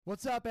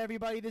What's up,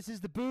 everybody? This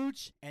is the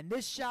Booch, and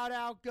this shout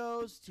out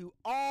goes to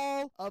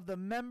all of the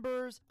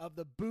members of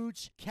the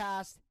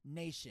Boochcast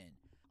Nation.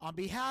 On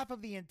behalf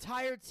of the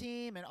entire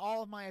team and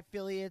all of my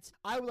affiliates,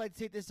 I would like to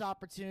take this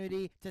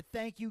opportunity to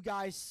thank you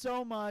guys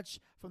so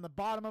much from the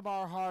bottom of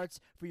our hearts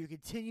for your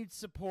continued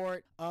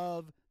support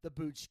of the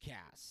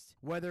Boochcast.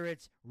 Whether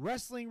it's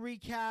wrestling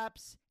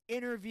recaps,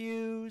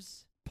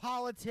 interviews,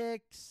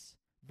 politics,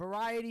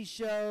 variety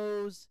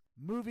shows,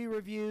 movie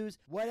reviews,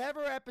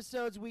 whatever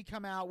episodes we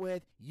come out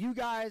with, you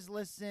guys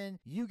listen,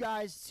 you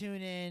guys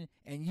tune in,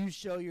 and you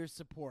show your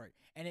support.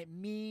 And it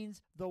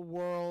means the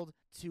world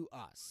to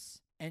us.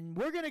 And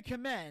we're going to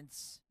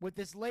commence with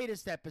this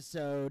latest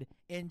episode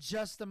in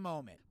just a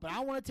moment. But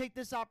I want to take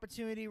this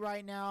opportunity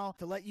right now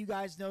to let you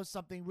guys know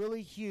something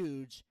really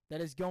huge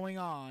that is going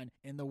on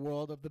in the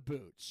world of the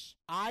Booch.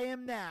 I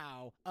am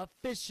now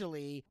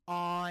officially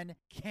on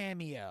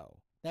Cameo.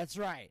 That's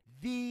right,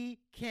 the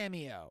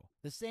Cameo.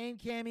 The same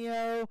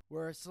Cameo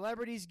where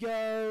celebrities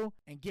go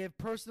and give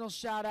personal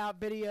shout-out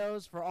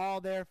videos for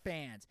all their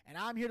fans. And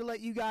I'm here to let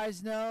you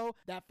guys know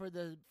that for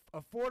the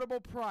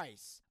affordable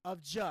price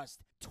of just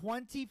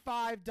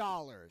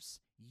 $25,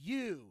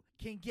 you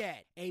can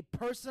get a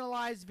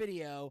personalized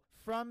video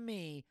from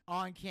me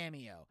on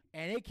Cameo.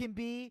 And it can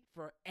be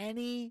for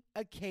any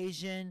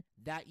occasion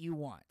that you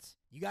want.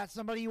 You got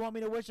somebody you want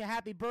me to wish a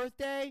happy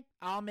birthday?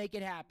 I'll make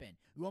it happen.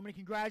 You want me to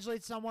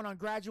congratulate someone on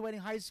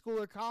graduating high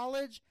school or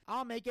college?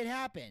 I'll make it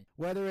happen.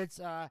 Whether it's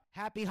a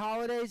happy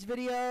holidays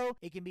video,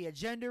 it can be a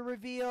gender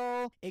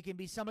reveal, it can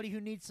be somebody who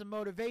needs some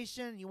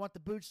motivation, you want the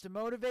Booch to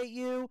motivate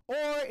you,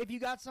 or if you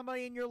got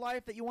somebody in your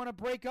life that you want to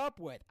break up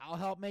with, I'll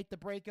help make the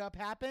breakup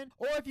happen.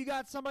 Or if you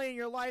got somebody in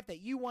your life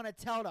that you want to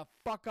tell to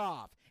fuck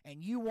off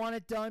and you want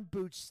it done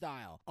Booch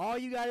style, all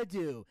you got to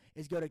do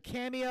is go to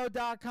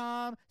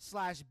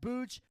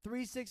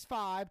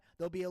cameo.com/Booch365.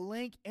 There'll be a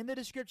link in the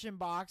description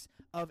box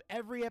of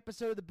every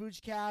episode of the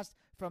Boochcast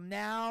from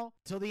now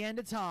till the end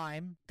of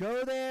time.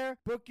 Go there,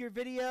 book your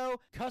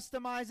video,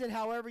 customize it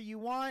however you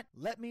want.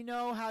 Let me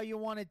know how you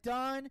want it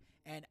done,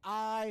 and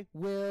I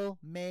will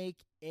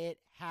make it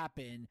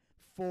happen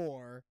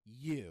for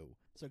you.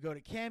 So go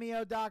to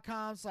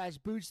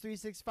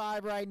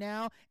cameo.com/Booch365 right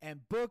now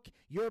and book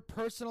your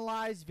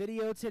personalized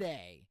video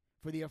today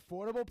for the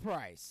affordable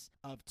price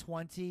of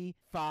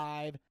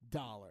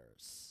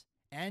 $25.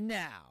 And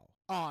now,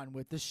 on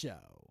with the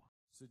show.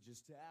 So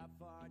just how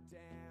far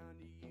down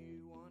do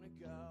you want to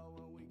go?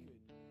 Well, we could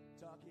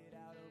talk it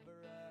out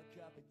over a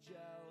cup of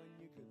joe, and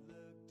you could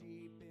look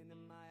deep into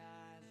my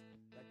eyes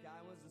like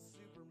I was a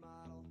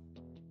supermodel.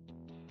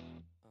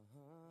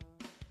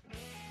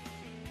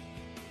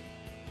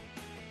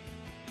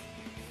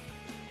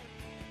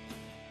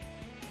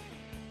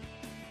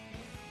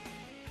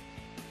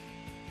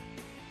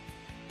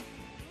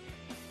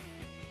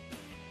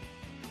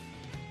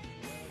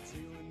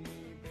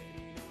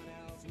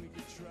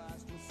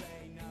 Trust will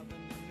say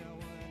nothing to no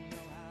one,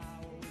 know how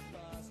we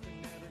bust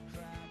and never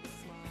crack a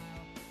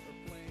smile or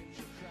flinch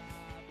or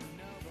cry for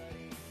nobody.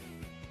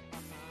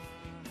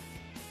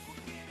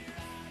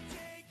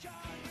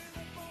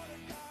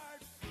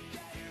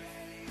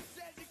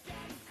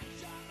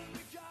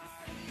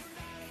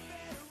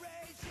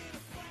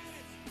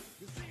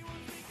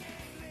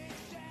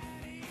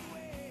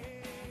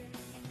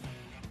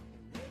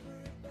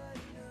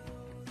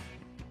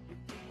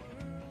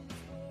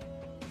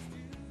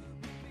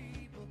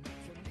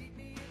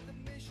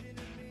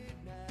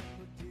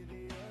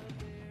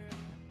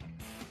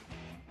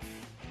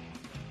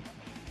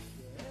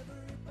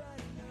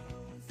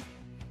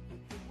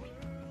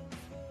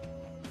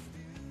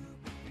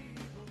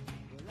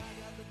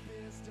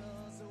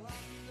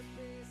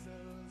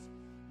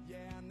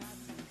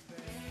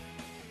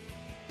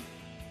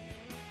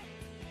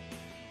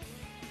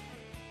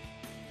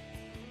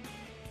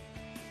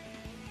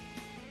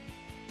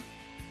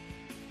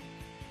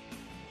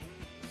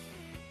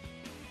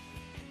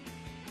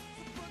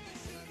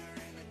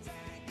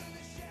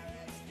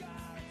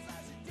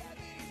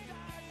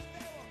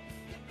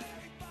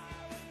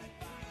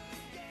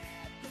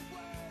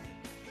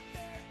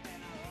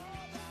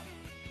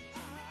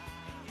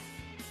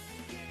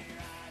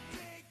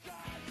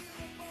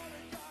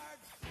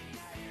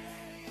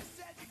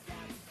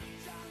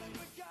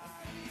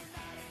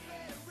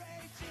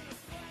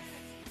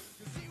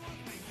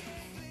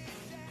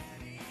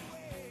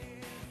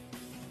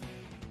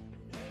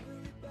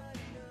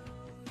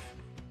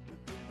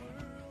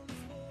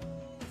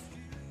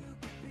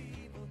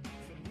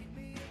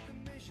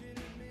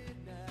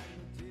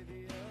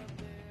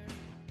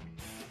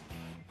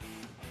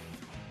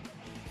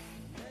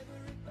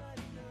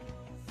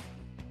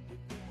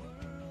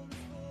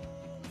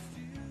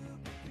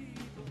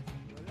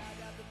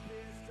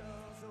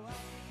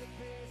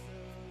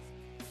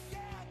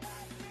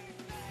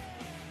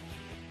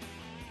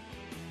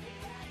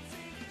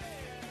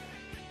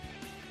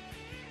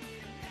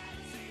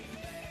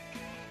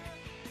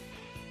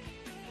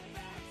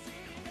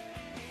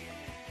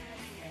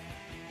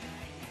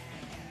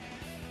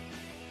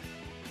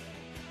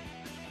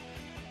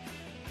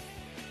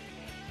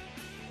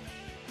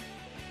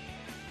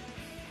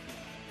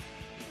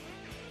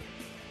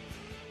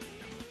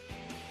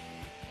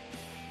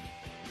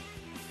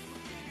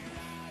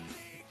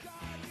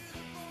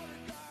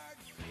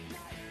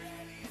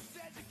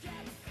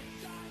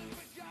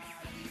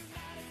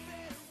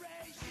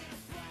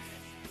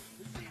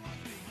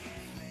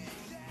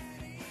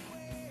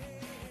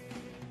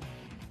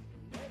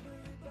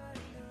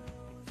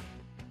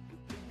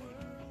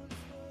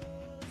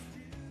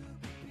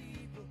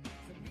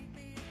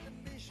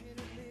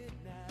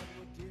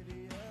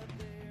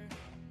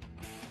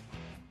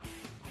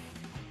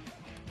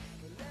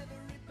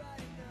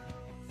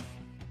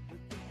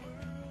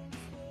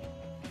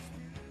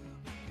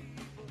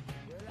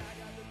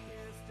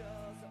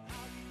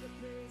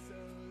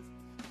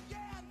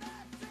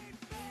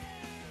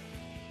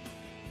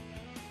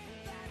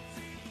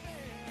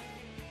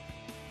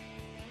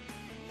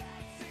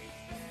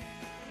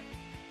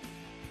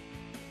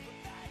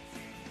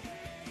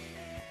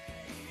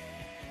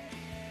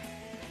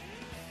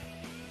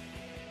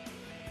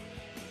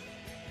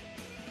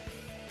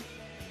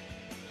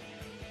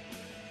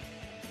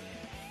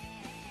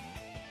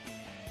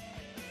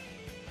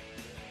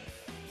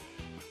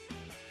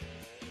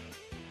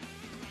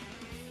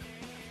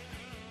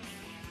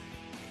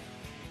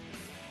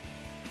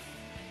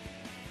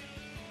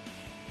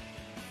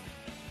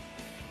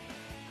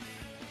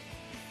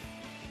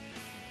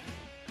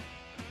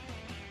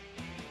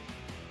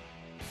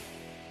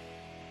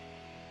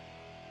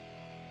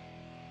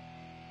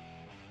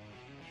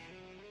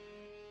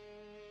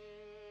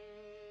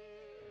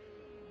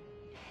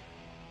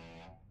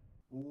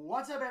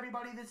 What's up,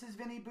 everybody? This is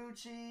Vinny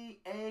Bucci,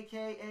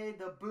 aka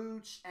The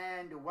Booch,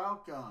 and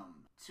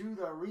welcome to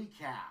the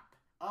recap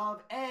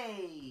of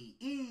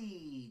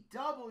AEW.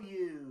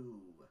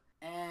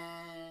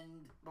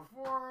 And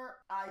before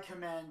I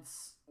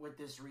commence with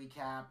this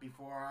recap,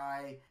 before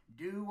I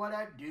do what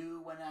I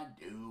do when I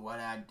do what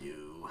I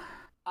do,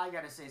 I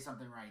gotta say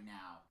something right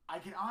now. I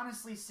can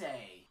honestly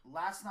say,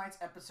 last night's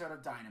episode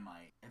of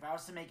Dynamite, if I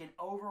was to make an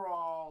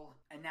overall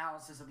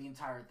analysis of the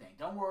entire thing,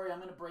 don't worry, I'm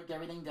gonna break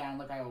everything down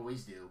like I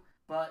always do,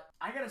 but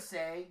I gotta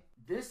say,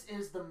 this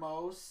is the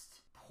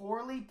most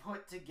poorly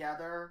put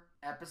together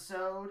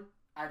episode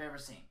I've ever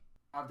seen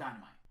of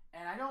Dynamite.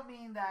 And I don't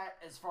mean that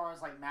as far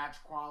as like match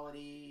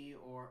quality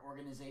or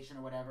organization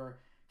or whatever,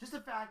 just the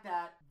fact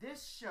that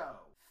this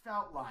show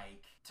felt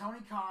like Tony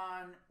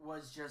Khan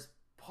was just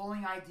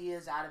pulling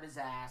ideas out of his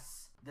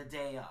ass the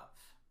day of.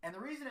 And the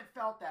reason it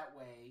felt that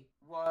way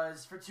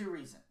was for two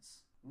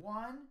reasons.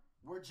 One,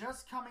 we're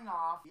just coming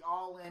off the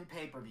All In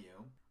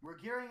pay-per-view. We're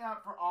gearing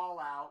up for All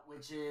Out,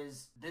 which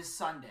is this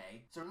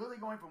Sunday. So we're literally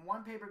going from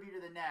one pay-per-view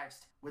to the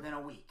next within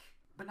a week.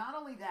 But not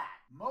only that,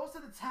 most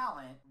of the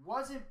talent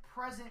wasn't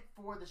present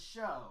for the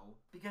show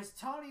because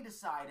Tony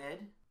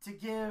decided to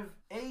give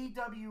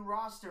AEW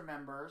roster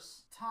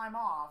members time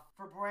off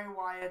for Bray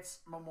Wyatt's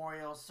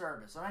memorial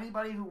service. So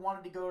anybody who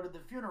wanted to go to the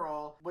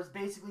funeral was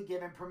basically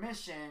given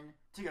permission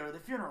to go to the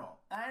funeral.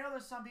 And I know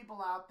there's some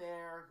people out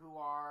there who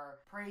are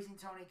praising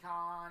Tony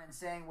Khan and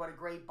saying what a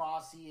great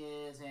boss he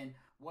is and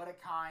what a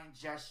kind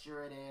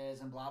gesture it is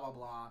and blah, blah,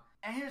 blah.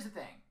 And here's the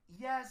thing.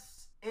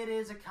 Yes, it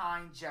is a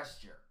kind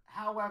gesture.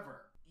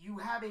 However, you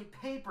have a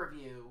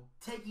pay-per-view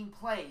taking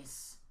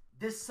place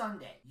this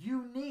Sunday.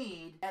 You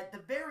need, at the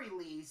very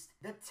least,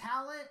 the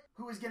talent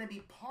who is going to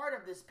be part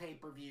of this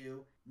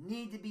pay-per-view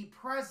need to be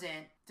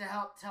present to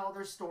help tell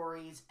their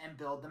stories and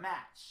build the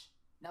match.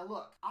 Now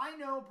look, I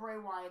know Bray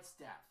Wyatt's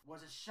death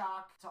was a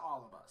shock to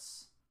all of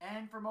us.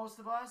 And for most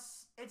of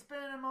us, it's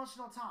been an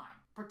emotional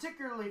time,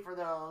 particularly for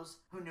those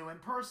who knew him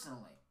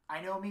personally. I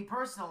know me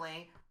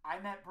personally, I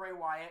met Bray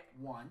Wyatt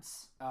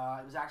once.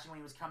 It was actually when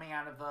he was coming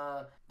out of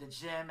the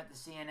gym at the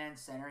CNN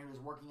Center. He was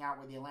working out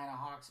where the Atlanta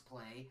Hawks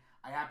play.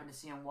 I happened to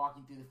see him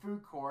walking through the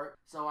food court,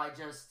 so I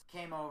just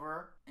came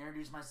over,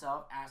 introduced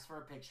myself, asked for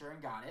a picture,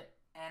 and got it.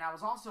 And I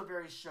was also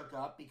very shook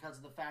up because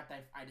of the fact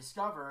that I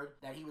discovered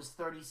that he was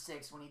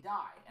 36 when he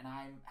died, and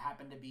I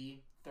happened to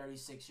be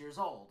 36 years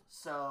old.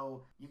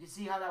 So you can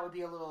see how that would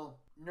be a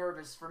little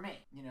nervous for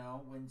me. You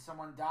know, when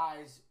someone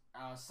dies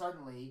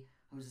suddenly,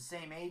 who's the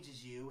same age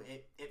as you,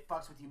 it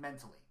fucks with you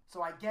mentally.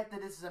 So I get that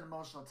this is an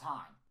emotional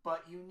time,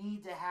 but you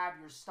need to have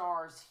your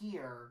stars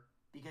here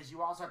because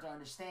you also have to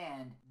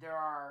understand there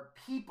are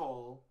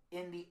people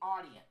in the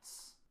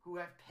audience who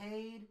have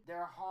paid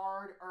their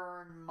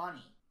hard-earned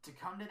money to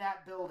come to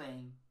that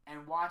building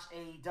and watch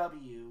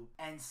AEW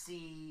and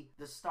see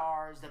the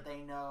stars that they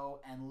know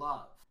and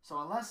love.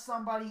 So unless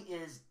somebody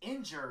is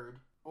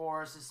injured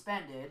or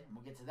suspended, and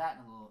we'll get to that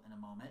in a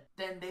moment,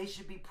 then they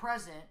should be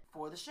present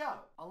for the show.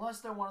 Unless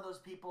they're one of those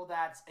people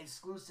that's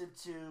exclusive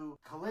to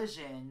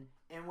Collision,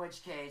 in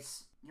which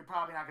case you're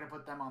probably not going to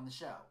put them on the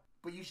show.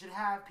 But you should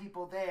have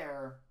people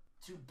there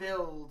to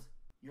build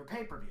your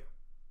pay-per-view.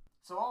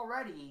 So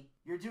already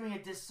you're doing a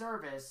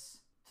disservice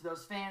to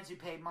those fans who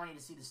paid money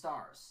to see the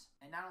stars.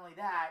 And not only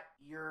that,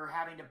 you're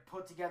having to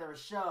put together a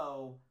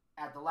show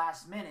at the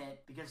last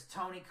minute because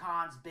Tony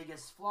Khan's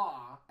biggest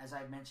flaw, as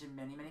I've mentioned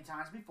many, many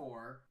times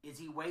before, is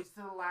he waits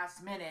to the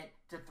last minute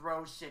to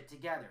throw shit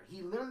together.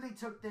 He literally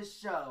took this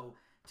show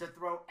to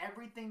throw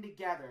everything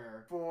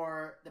together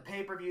for the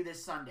pay-per-view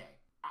this Sunday.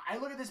 I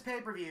look at this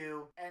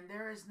pay-per-view and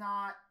there is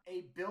not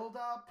a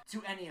build-up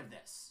to any of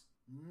this.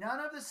 None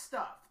of the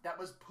stuff that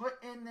was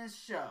put in this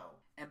show,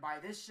 and by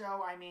this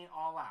show I mean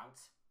All Out,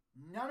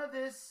 none of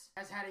this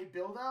has had a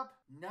build-up.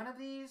 None of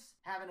these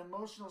have an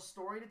emotional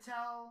story to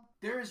tell.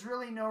 There is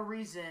really no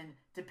reason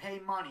to pay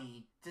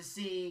money to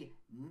see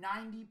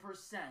 90%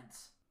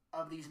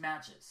 of these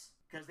matches.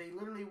 Because they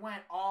literally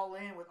went all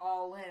in with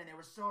All In, and they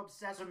were so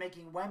obsessed with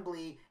making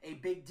Wembley a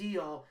big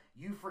deal,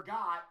 you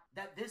forgot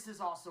that this is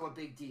also a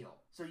big deal.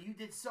 So you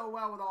did so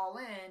well with All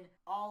In,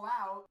 All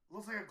Out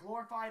looks like a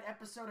glorified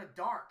episode of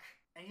Dark.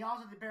 And you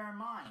also have to bear in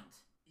mind,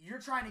 you're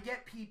trying to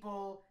get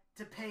people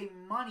to pay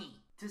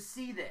money to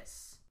see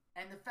this.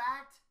 And the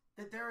fact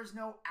that there is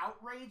no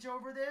outrage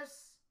over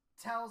this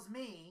tells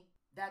me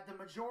that the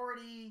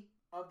majority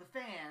of the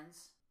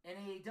fans in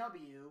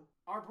AEW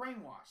are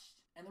brainwashed.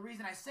 And the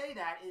reason I say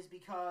that is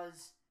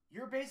because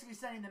you're basically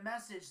sending the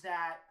message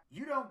that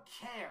you don't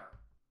care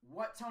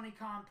what Tony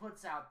Khan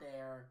puts out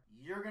there,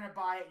 you're going to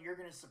buy it, you're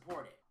going to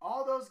support it.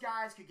 All those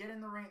guys could get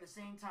in the ring at the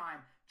same time,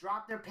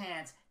 drop their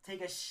pants,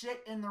 take a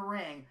shit in the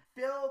ring,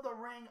 fill the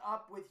ring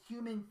up with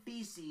human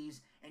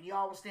feces, and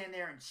y'all will stand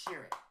there and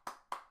cheer it.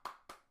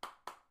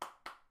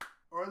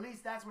 Or at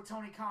least that's what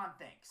Tony Khan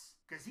thinks,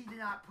 because he did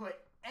not put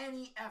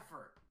any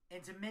effort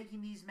into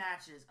making these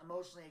matches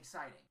emotionally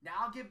exciting. Now,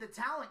 I'll give the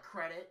talent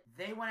credit.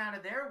 They went out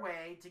of their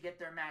way to get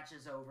their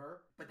matches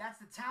over, but that's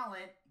the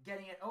talent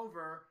getting it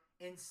over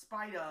in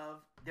spite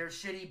of their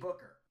shitty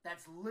booker.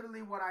 That's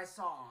literally what I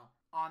saw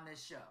on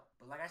this show.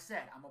 But like I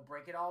said, I'm going to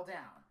break it all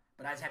down.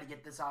 But I just had to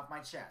get this off my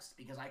chest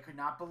because I could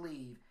not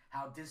believe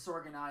how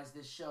disorganized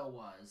this show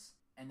was,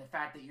 and the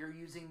fact that you're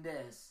using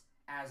this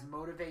as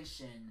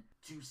motivation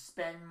to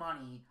spend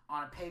money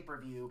on a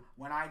pay-per-view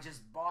when I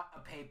just bought a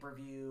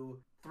pay-per-view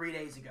 3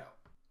 days ago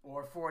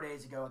or 4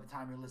 days ago at the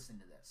time you're listening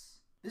to this.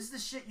 This is the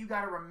shit you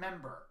gotta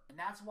remember, and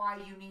that's why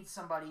you need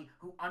somebody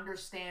who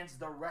understands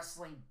the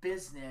wrestling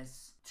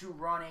business to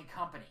run a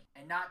company,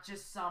 and not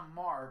just some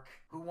mark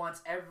who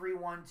wants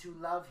everyone to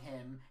love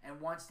him and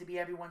wants to be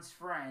everyone's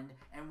friend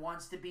and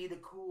wants to be the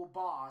cool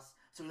boss,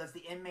 so he lets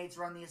the inmates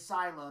run the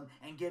asylum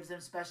and gives them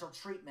special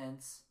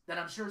treatments that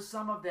I'm sure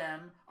some of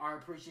them are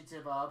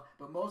appreciative of,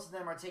 but most of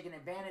them are taking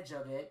advantage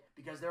of it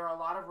because there are a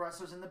lot of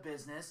wrestlers in the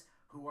business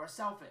who are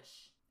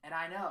selfish. And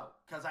I know,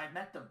 because I've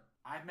met them.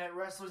 I've met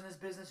wrestlers in this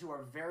business who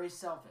are very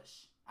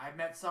selfish. I've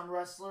met some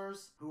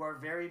wrestlers who are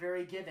very,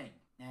 very giving.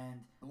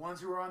 And the ones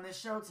who are on this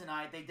show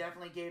tonight, they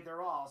definitely gave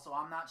their all, so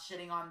I'm not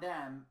shitting on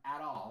them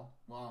at all.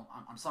 Well,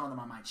 some of them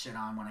I might shit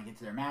on when I get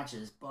to their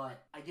matches,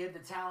 but I give the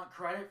talent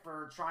credit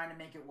for trying to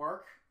make it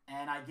work,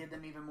 and I give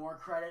them even more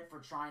credit for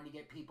trying to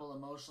get people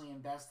emotionally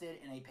invested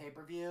in a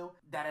pay-per-view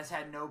that has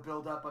had no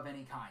build-up of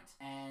any kind.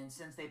 And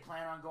since they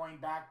plan on going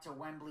back to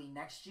Wembley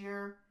next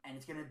year, and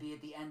it's going to be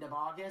at the end of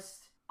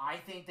August, I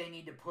think they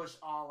need to push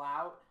all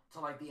out to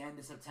like the end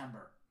of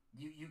September.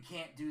 You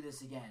can't do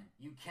this again.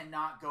 You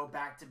cannot go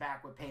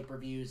back-to-back with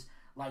pay-per-views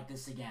like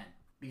this again.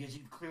 Because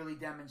you've clearly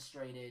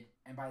demonstrated,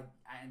 and by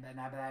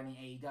that I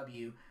mean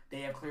AEW, they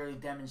have clearly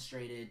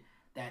demonstrated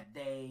that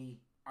they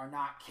are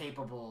not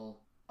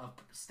capable of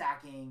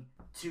stacking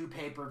 2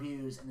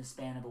 pay-per-views in the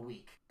span of a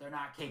week. They're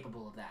not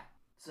capable of that.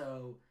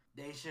 So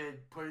they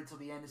should put it till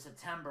the end of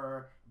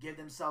September, give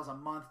themselves a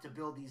month to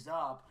build these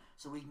up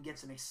so we can get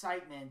some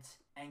excitement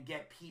and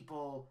get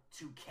people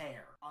to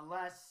care.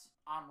 Unless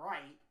I'm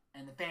right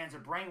and the fans are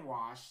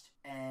brainwashed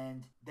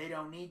and they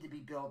don't need to be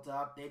built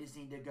up. They just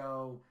need to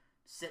go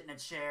sit in a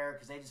chair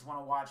because they just want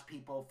to watch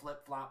people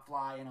flip-flop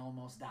fly and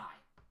almost die.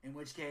 In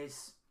which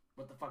case,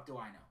 what the fuck do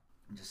I know?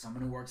 I'm just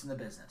someone who works in the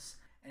business.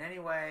 And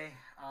anyway,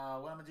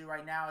 what I'm going to do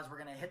right now is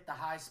we're going to hit the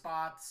high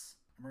spots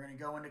and we're going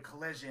to go into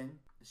Collision.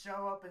 The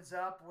show opens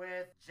up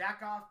with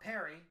Jackoff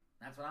Perry.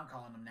 That's what I'm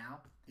calling him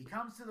now. He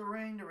comes to the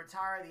ring to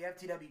retire the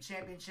FTW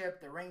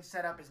Championship. The ring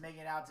setup is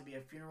making it out to be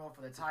a funeral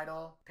for the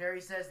title. Perry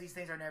says these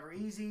things are never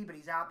easy, but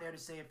he's out there to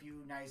say a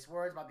few nice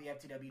words about the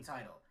FTW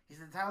title. He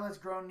said the title has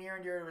grown near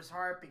and dear to his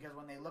heart because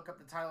when they look up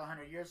the title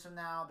 100 years from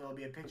now, there will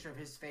be a picture of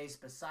his face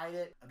beside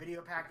it. A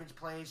video package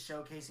plays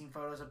showcasing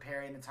photos of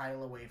Perry and the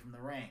title away from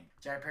the ring.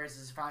 Jack Perry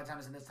says his final time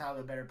is in this title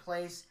to a better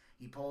place.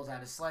 He pulls out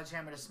his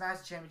sledgehammer to smash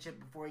the championship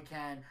before he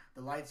can.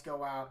 The lights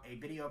go out. A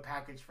video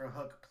package for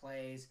Hook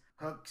plays.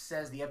 Hook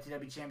says the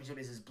FTW Championship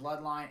is his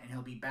bloodline and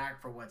he'll be back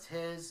for what's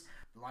his.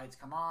 The lights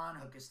come on.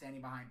 Hook is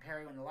standing behind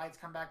Perry when the lights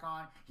come back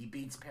on. He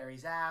beats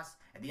Perry's ass.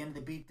 At the end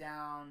of the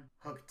beatdown,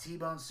 Hook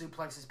T-bone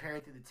suplexes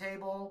Perry through the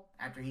table.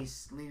 After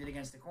he's leaned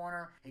against the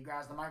corner, he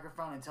grabs the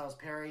microphone and tells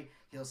Perry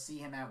he'll see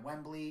him at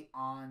Wembley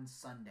on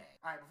Sunday.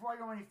 All right, before I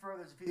go any further,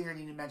 there's a few things I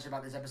need to mention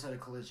about this episode of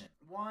Collision.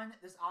 One,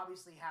 this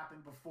obviously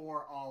happened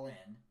before All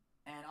In.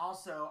 And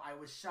also, I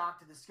was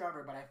shocked to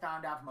discover, but I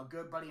found out from a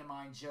good buddy of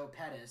mine, Joe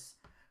Pettis,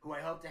 who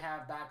I hope to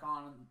have back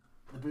on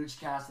the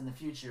Boochcast in the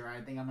future.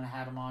 I think I'm going to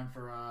have him on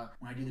for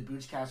when I do the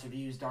Boochcast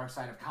reviews, Dark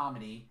Side of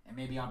Comedy, and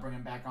maybe I'll bring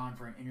him back on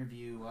for an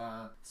interview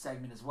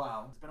segment as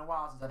well. It's been a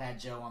while since I've had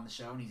Joe on the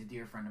show, and he's a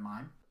dear friend of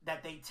mine.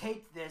 That they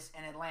taped this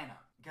in Atlanta.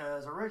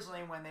 Because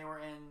originally when they were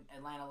in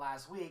Atlanta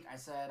last week, I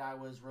said I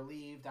was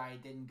relieved I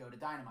didn't go to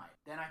Dynamite.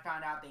 Then I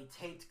found out they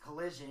taped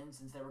Collision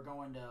since they were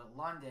going to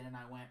London, and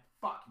I went,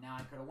 fuck, now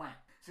I could have went.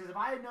 So if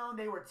I had known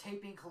they were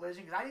taping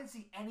Collision, because I didn't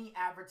see any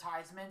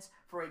advertisements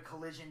for a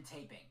Collision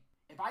taping.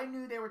 If I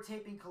knew they were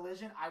taping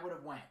Collision, I would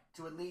have went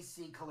to at least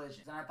see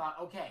Collision. And I thought,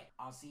 okay,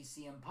 I'll see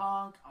CM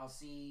Punk, I'll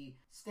see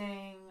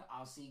Sting,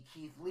 I'll see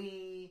Keith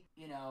Lee.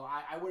 You know,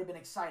 I would have been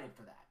excited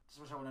for that. Just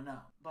wish I would have known.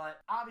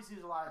 But obviously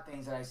there's a lot of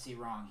things that I see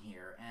wrong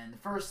here. And the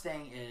first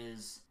thing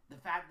is the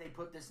fact they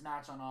put this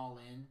match on All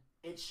In.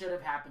 It should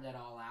have happened at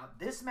All Out.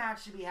 This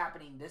match should be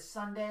happening this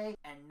Sunday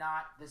and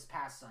not this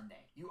past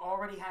Sunday. You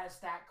already had a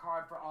stat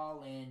card for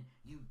All In.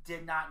 You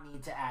did not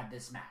need to add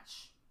this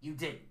match. You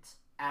didn't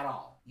at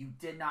all. You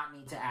did not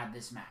need to add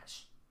this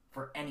match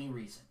for any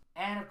reason.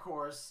 And of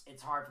course, it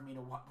was hard for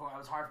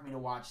me to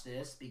watch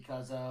this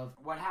because of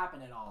what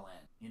happened at All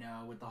In. You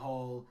know, with the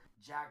whole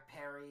Jack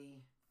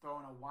Perry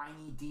throwing a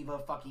whiny diva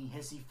fucking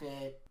hissy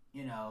fit.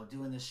 You know,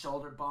 doing the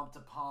shoulder bump to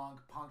Punk,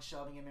 Punk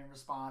shoving him in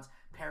response,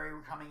 Perry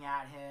coming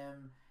at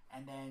him,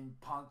 and then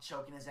Punk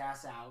choking his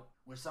ass out,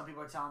 which some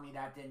people are telling me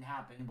that didn't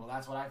happen. Well,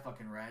 that's what I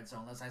fucking read, so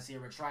unless I see a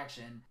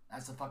retraction,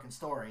 that's the fucking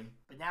story.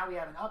 But now we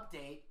have an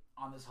update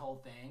on this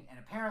whole thing, and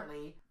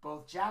apparently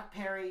both Jack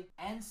Perry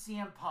and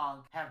CM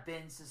Punk have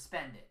been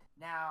suspended.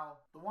 Now,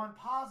 the one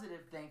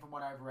positive thing from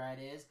what I've read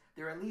is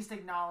they're at least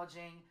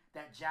acknowledging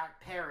that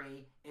Jack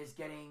Perry is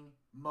getting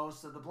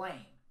most of the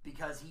blame,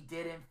 because he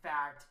did in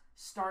fact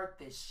start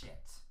this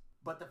shit.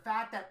 But the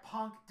fact that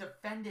Punk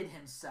defended defended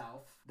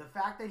himself, the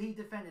fact that he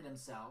defended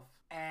himself,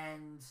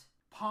 and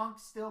Punk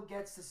still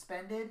gets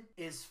suspended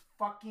is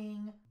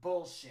fucking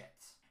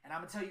bullshit. And I'm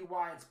going to tell you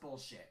why it's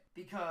bullshit.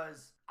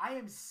 Because I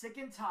am sick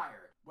and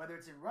tired, whether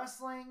it's in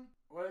wrestling,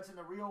 or whether it's in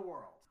the real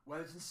world,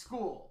 whether it's in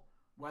school,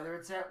 whether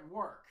it's at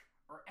work,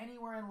 or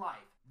anywhere in life.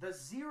 The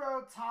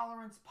zero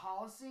tolerance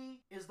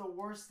policy is the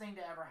worst thing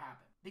to ever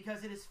happen.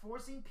 Because it is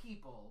forcing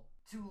people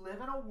to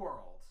live in a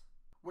world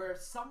where if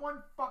someone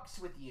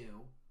fucks with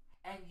you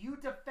and you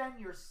defend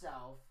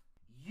yourself,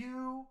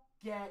 you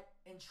get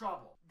in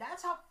trouble.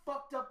 That's how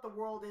fucked up the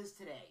world is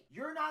today.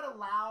 You're not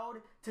allowed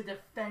to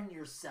defend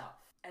yourself.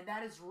 And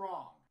that is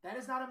wrong. That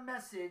is not a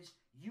message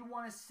you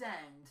want to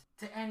send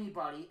to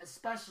anybody,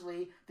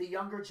 especially the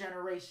younger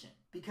generation.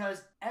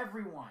 Because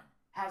everyone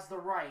has the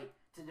right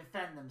to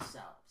defend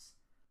themselves.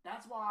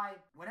 That's why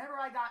whenever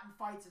I got in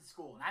fights at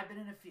school, and I've been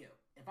in a few,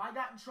 if I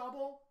got in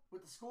trouble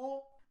with the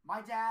school,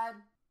 my dad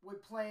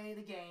would play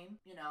the game.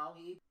 You know,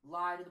 he'd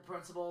lie to the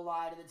principal,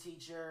 lie to the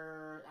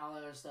teacher, all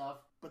that other stuff.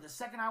 But the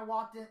second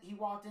he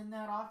walked in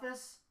that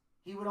office,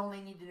 he would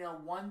only need to know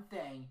one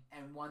thing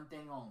and one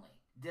thing only.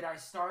 Did I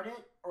start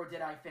it or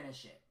did I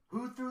finish it?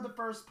 Who threw the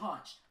first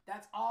punch?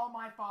 That's all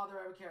my father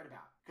ever cared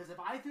about. Because if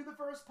I threw the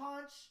first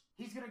punch,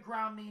 he's going to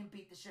ground me and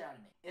beat the shit out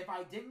of me. If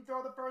I didn't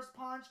throw the first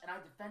punch and I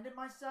defended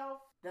myself,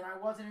 then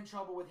I wasn't in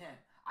trouble with him.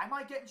 I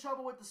might get in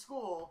trouble with the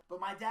school, but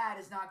my dad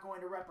is not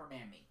going to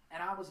reprimand me.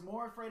 And I was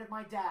more afraid of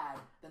my dad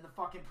than the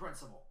fucking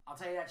principal. I'll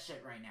tell you that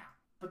shit right now.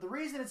 But the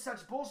reason it's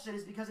such bullshit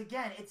is because,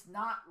 again, it's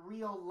not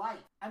real life.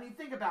 I mean,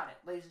 think about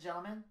it, ladies and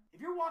gentlemen. If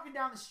you're walking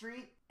down the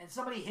street and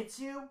somebody hits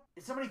you,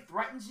 if somebody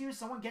threatens you,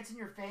 someone gets in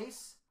your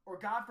face, or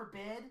God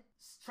forbid,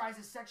 tries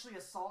to sexually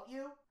assault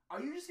you,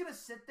 are you just going to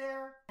sit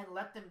there and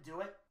let them do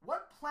it?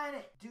 What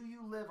planet do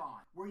you live on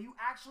where you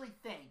actually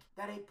think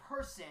that a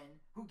person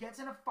who gets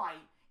in a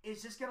fight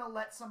is just going to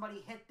let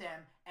somebody hit them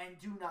and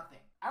do nothing?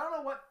 I don't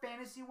know what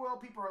fantasy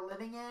world people are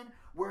living in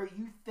where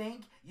you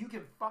think you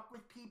can fuck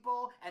with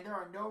people and there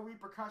are no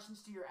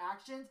repercussions to your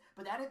actions,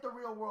 but that ain't the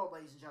real world,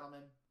 ladies and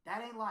gentlemen.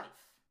 That ain't life.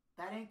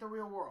 That ain't the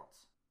real world.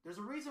 There's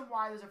a reason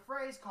why there's a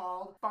phrase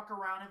called fuck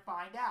around and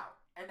find out.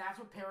 And that's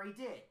what Perry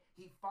did.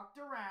 He fucked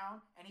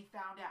around and he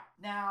found out.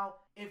 Now,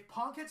 if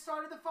Punk had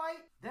started the fight,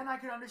 then I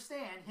could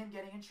understand him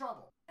getting in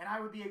trouble. And I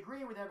would be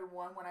agreeing with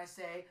everyone when I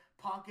say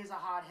Punk is a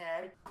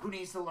hothead who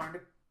needs to learn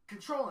to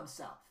control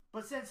himself.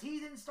 But since he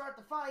didn't start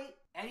the fight,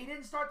 and he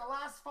didn't start the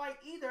last fight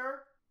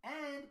either,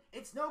 and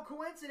it's no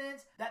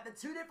coincidence that the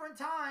two different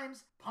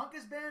times Punk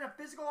has been in a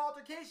physical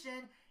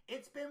altercation,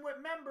 it's been with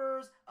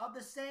members of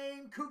the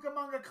same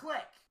Cucamonga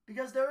clique.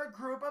 Because they're a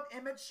group of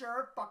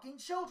immature fucking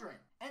children.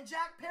 And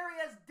Jack Perry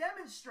has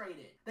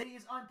demonstrated that he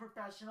is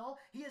unprofessional.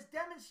 He has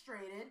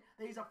demonstrated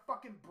that he's a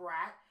fucking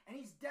brat. And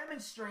he's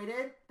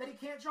demonstrated that he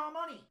can't draw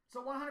money.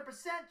 So 100%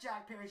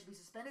 Jack Perry should be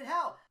suspended.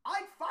 Hell,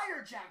 I'd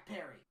fire Jack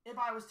Perry if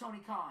I was Tony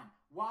Khan.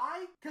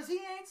 Why? Because he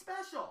ain't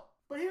special.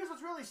 But here's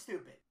what's really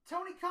stupid.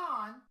 Tony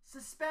Khan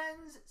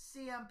suspends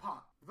CM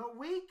Punk the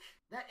week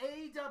that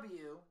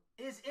AEW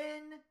is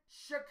in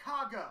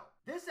Chicago.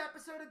 This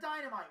episode of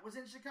Dynamite was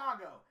in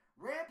Chicago.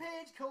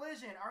 Rampage,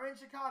 Collision are in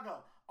Chicago.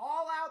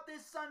 All Out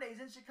this Sunday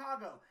is in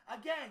Chicago.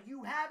 Again,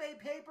 you have a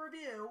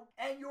pay-per-view,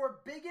 and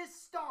your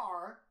biggest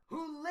star,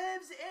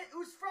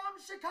 who's from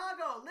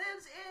Chicago,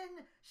 lives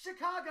in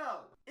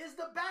Chicago, is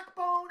the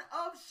backbone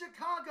of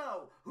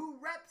Chicago, who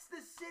reps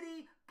the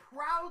city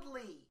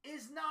proudly,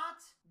 is not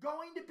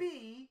going to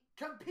be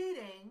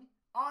competing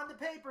on the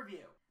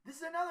pay-per-view. This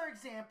is another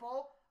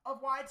example of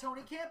why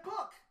Tony can't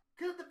book.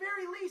 Because at the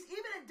very least,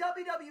 even in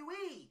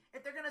WWE,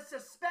 if they're going to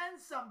suspend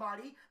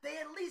somebody, they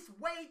at least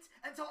wait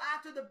until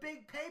after the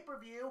big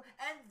pay-per-view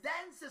and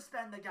then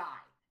suspend the guy.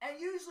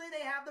 And usually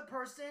they have the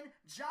person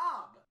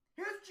job.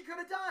 Here's what you could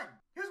have done.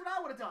 Here's what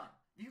I would have done.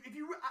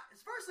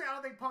 Firstly, I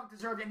don't think Punk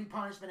deserved any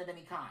punishment of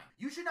any kind.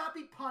 You should not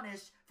be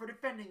punished for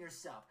defending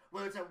yourself,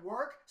 whether it's at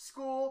work,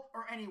 school,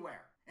 or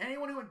anywhere. And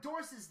anyone who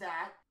endorses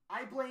that,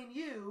 I blame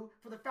you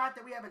for the fact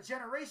that we have a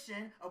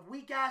generation of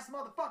weak-ass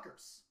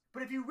motherfuckers.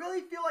 But if you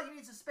really feel like you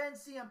need to suspend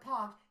CM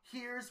Punk,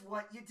 here's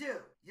what you do.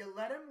 You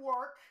let him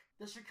work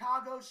the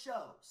Chicago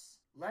shows.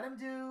 Let him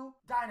do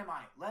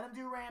Dynamite. Let him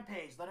do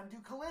Rampage. Let him do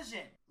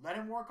Collision. Let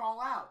him work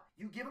All Out.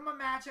 You give him a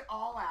match at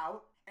All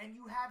Out, and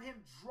you have him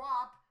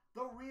drop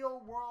the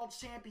Real World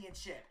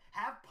Championship.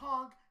 Have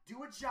Punk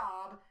do a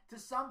job to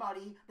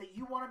somebody that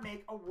you want to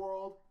make a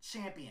world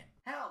champion.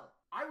 Hell,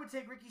 I would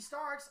take Ricky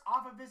Starks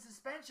off of his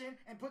suspension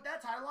and put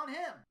that title on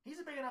him. He's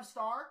a big enough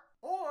star.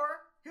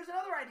 Or, here's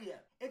another idea.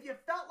 If you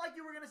felt like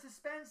you were going to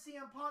suspend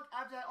CM Punk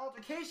after that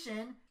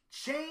altercation,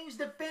 change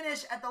the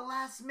finish at the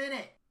last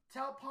minute.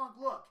 Tell Punk,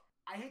 look,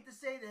 I hate to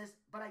say this,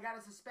 but I got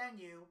to suspend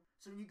you.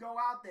 So when you go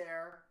out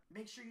there,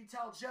 make sure you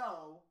tell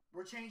Joe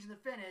we're changing the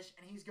finish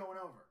and he's going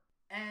over.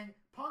 And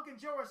Punk and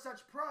Joe are such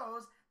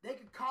pros, they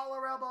could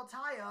collar elbow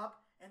tie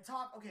up and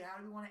talk, okay, how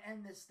do we want to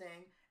end this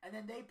thing? And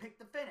then they pick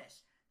the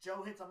finish.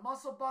 Joe hits a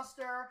muscle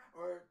buster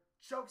or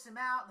chokes him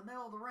out in the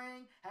middle of the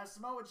ring, has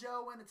Samoa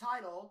Joe win the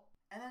title,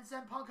 and then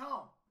send Punk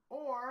home.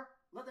 Or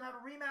let them have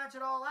a rematch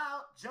at All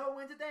Out, Joe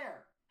wins it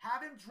there.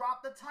 Have him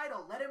drop the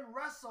title. Let him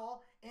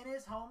wrestle in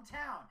his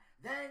hometown.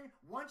 Then,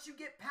 once you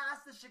get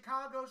past the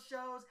Chicago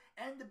shows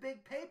and the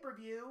big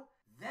pay-per-view,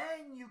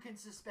 then you can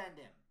suspend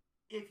him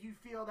if you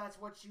feel that's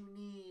what you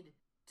need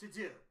to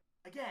do.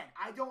 Again,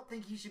 I don't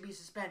think he should be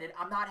suspended.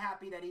 I'm not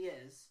happy that he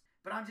is.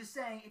 But I'm just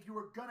saying, if you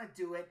were gonna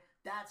do it,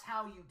 that's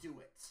how you do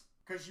it.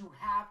 Because you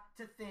have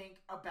to think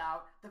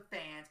about the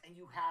fans and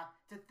you have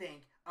to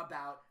think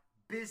about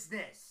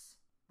business.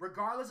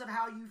 Regardless of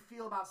how you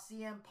feel about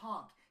CM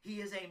Punk, he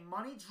is a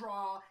money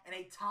draw and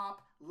a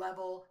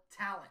top-level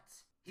talent.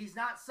 He's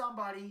not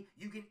somebody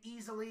you can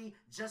easily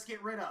just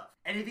get rid of.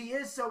 And if he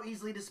is so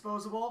easily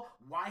disposable,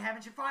 why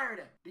haven't you fired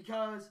him?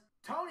 Because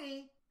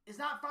Tony is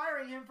not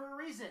firing him for a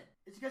reason.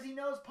 It's because he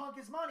knows Punk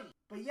is money.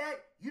 But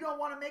yet, you don't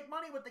want to make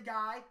money with the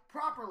guy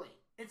properly.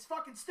 It's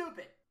fucking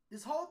stupid.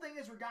 This whole thing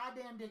is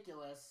goddamn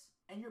ridiculous.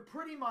 And you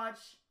pretty much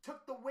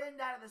took the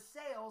wind out of the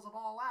sails of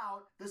All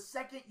Out the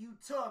second you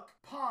took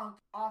Punk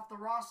off the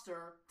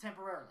roster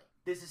temporarily.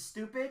 This is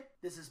stupid.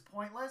 This is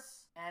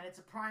pointless. And it's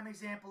a prime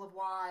example of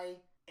why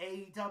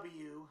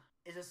AEW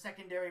is a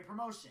secondary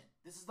promotion.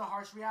 This is the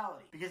harsh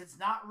reality. Because it's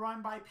not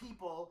run by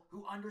people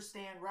who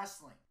understand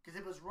wrestling. Because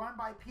if it was run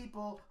by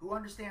people who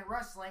understand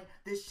wrestling,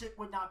 this shit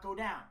would not go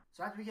down.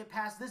 So after we get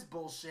past this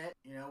bullshit,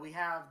 we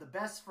have the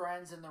best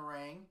friends in the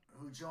ring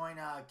who join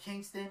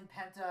Kingston,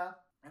 Penta,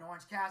 and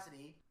Orange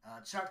Cassidy.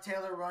 Chuck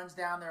Taylor runs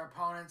down their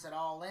opponents at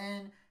All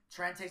In.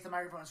 Trent takes the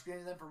microphone and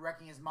screams at them for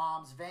wrecking his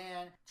mom's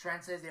van.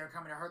 Trent says they are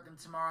coming to hurt them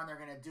tomorrow and they're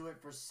going to do it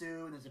for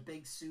Sue. And there's a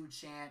big Sue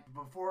chant.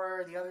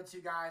 Before the other two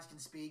guys can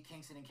speak,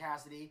 Kingston and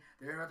Cassidy,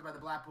 they're interrupted by the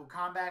Blackpool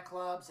Combat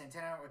Club,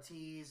 Santana and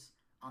Ortiz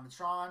on the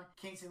Tron.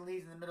 Kingston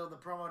leaves in the middle of the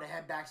promo to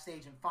head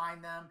backstage and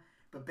find them.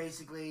 But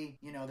basically,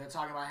 they're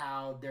talking about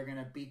how they're going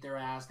to beat their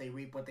ass, they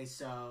reap what they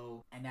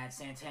sow, and that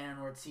Santana and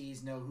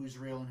Ortiz know who's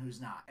real and who's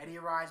not. Eddie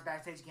arrives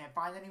backstage, he can't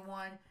find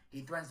anyone.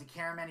 He threatens the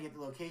cameraman to get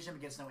the location,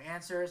 but gets no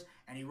answers,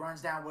 and he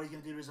runs down what he's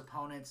going to do to his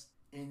opponents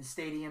in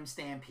Stadium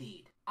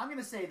Stampede. I'm going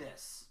to say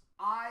this.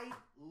 I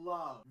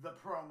love the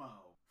promo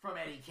from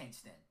Eddie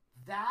Kingston.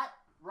 That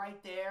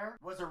right there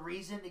was a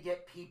reason to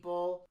get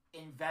people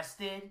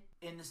invested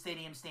in the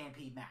Stadium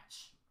Stampede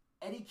match.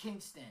 Eddie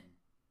Kingston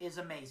is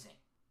amazing.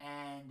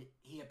 And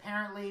he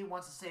apparently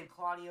wants to save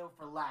Claudio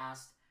for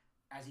last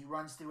as he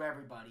runs through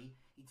everybody.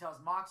 He tells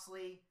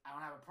Moxley, I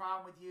don't have a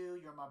problem with you.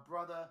 You're my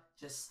brother.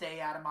 Just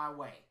stay out of my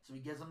way. So he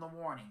gives him the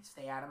warning,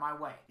 stay out of my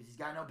way. Because he's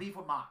got no beef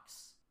with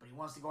Mox. But he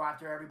wants to go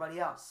after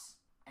everybody else.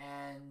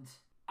 And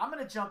I'm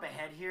going to jump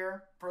ahead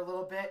here for a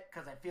little bit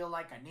because I feel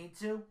like I need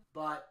to.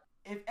 But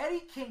if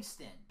Eddie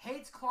Kingston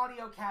hates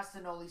Claudio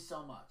Castagnoli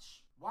so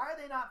much, why are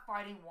they not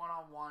fighting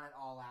one-on-one at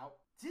All Out?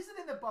 This is the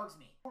thing that bugs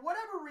me. For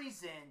whatever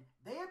reason,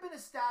 they have been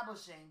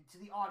establishing to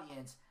the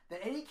audience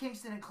that Eddie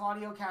Kingston and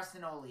Claudio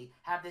Castagnoli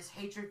have this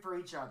hatred for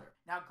each other.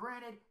 Now,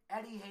 granted,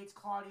 Eddie hates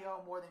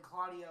Claudio more than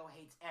Claudio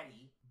hates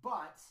Eddie,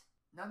 but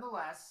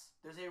nonetheless,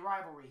 there's a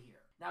rivalry here.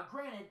 Now,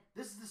 granted,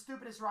 this is the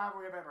stupidest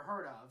rivalry I've ever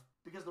heard of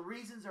because the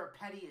reasons are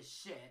petty as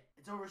shit.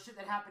 It's over shit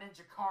that happened in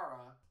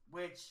Chikara,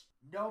 which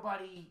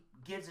nobody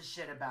gives a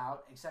shit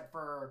about except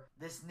for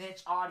this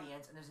niche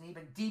audience, and there's an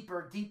even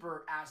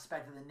deeper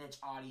aspect of the niche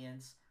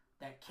audience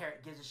that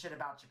gives a shit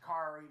about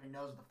Chikara or even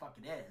knows what the fuck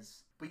it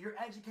is. But you're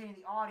educating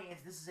the audience,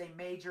 this is a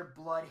major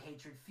blood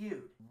hatred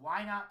feud.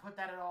 Why not put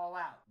that at All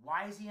Out?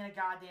 Why is he in a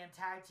goddamn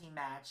tag team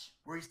match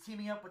where he's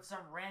teaming up with some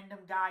random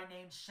guy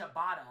named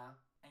Shibata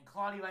and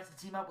Claudio has to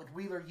team up with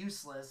Wheeler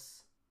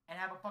Useless and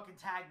have a fucking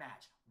tag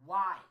match?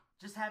 Why?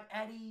 Just have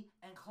Eddie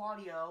and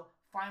Claudio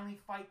finally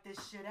fight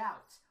this shit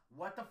out.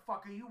 What the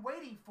fuck are you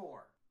waiting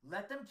for?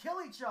 Let them kill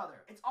each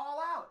other. It's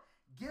All Out.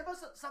 Give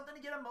us something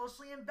to get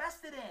emotionally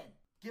invested in.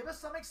 Give us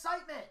some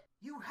excitement.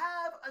 You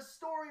have a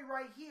story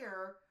right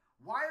here.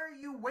 Why are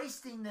you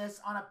wasting this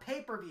on a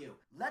pay-per-view?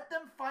 Let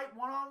them fight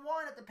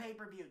one-on-one at the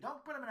pay-per-view.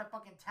 Don't put them in a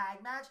fucking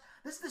tag match.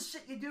 This is the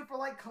shit you do for,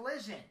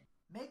 Collision.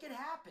 Make it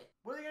happen.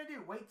 What are they going to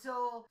do? Wait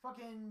till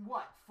fucking,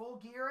 what? Full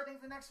Gear, I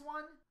think, the next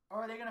one?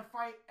 Or are they going to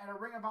fight at a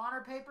Ring of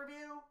Honor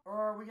pay-per-view?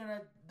 Or are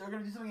they're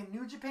going to do something in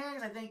New Japan?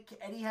 Because I think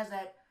Eddie has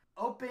that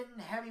open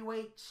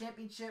heavyweight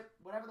championship,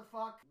 whatever the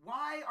fuck.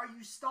 Why are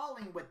you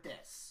stalling with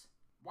this?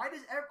 Why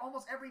does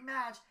almost every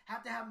match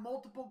have to have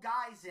multiple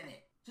guys in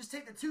it? Just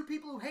take the two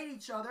people who hate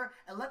each other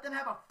and let them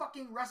have a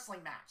fucking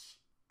wrestling match.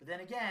 But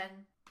then again,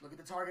 look at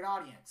the target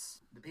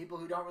audience. The people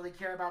who don't really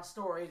care about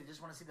stories, they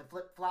just want to see the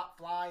flip-flop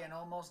fly and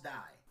almost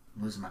die.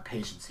 I'm losing my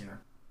patience here.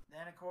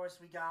 Then, of course,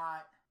 we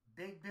got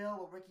Big Bill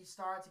with Ricky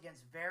Starks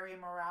against Very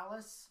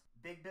Morales.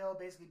 Big Bill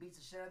basically beats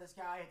the shit out of this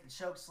guy, hits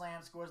the choke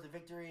slam, scores the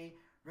victory.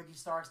 Ricky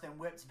Starks then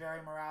whips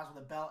Very Morales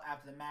with a belt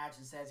after the match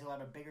and says he'll have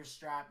a bigger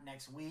strap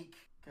next week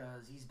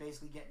because he's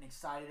basically getting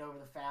excited over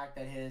the fact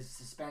that his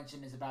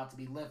suspension is about to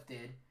be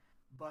lifted.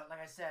 But like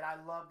I said,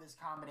 I love this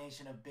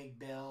combination of Big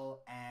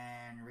Bill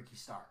and Ricky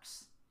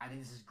Starks. I think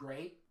this is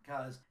great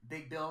because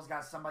Big Bill's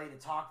got somebody to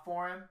talk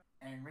for him,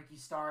 and Ricky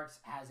Starks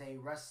has a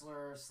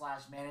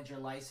wrestler/manager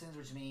license,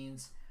 which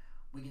means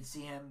we can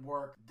see him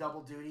work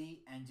double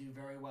duty and do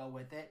very well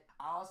with it.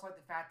 I also like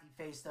the fact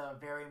he faced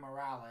Very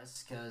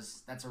Morales,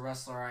 because that's a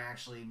wrestler I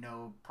actually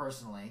know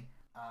personally.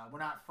 We're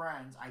not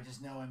friends. I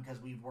just know him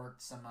because we've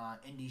worked some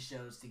indie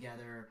shows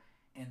together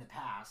in the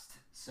past.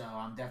 So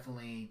I'm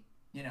definitely,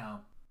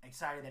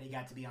 excited that he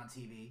got to be on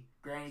TV.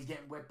 Granted, he's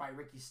getting whipped by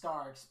Ricky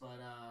Starks, but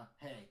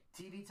hey,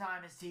 TV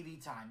time is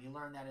TV time. You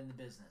learn that in the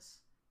business.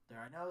 There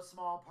are no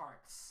small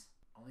parts,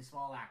 only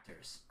small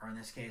actors, or in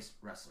this case,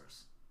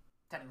 wrestlers.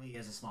 Technically, he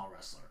is a small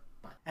wrestler.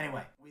 But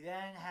anyway, we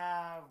then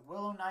have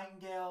Willow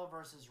Nightingale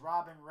versus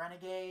Robin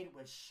Renegade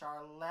with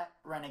Charlotte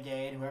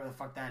Renegade, whoever the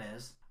fuck that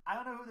is. I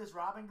don't know who this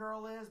Robin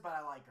girl is, but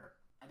I like her.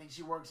 I think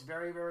she works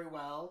very, very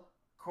well.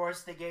 Of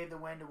course, they gave the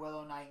win to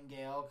Willow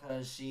Nightingale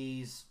because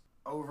she's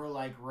over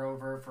like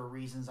Rover for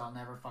reasons I'll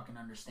never fucking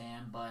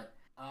understand. But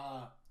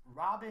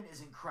Robin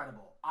is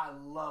incredible. I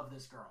love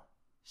this girl.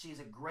 She's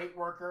a great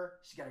worker.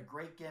 She's got a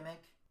great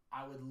gimmick.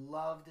 I would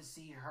love to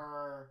see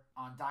her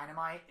on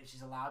Dynamite if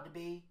she's allowed to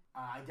be.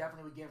 I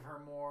definitely would give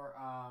her more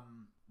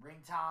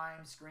ring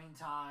time, screen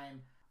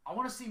time. I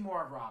want to see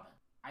more of Robin.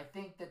 I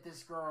think that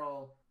this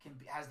girl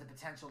has the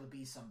potential to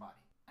be somebody.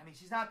 I mean,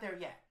 she's not there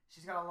yet.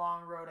 She's got a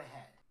long road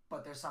ahead,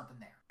 but there's something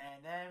there.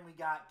 And then we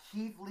got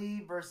Keith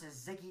Lee versus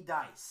Ziggy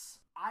Dice.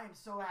 I am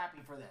so happy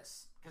for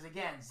this. Because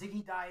again,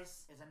 Ziggy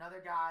Dice is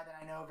another guy that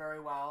I know very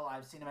well.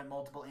 I've seen him at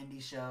multiple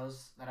indie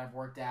shows that I've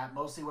worked at,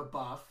 mostly with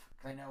Buff.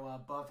 Because I know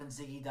Buff and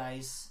Ziggy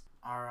Dice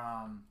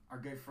are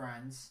good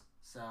friends.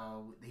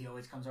 So he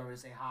always comes over to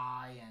say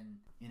hi, and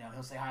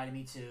he'll say hi to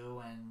me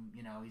too. And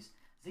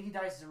Ziggy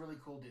Dice is a really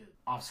cool dude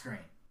off screen.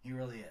 He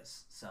really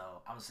is. So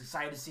I was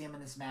excited to see him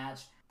in this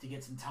match to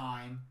get some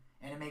time.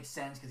 And it makes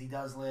sense because he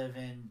does live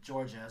in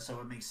Georgia, so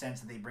it makes sense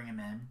that they bring him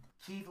in.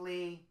 Keith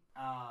Lee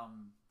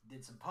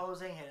did some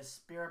posing, hit a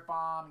spirit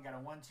bomb, he got a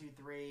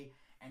 1-2-3,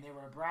 and they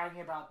were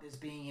bragging about this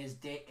being his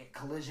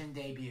Collision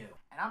debut.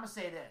 And I'm going to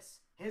say this.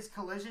 His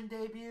Collision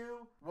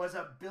debut was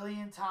a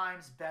billion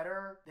times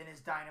better than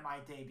his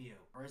Dynamite debut,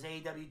 or his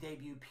AEW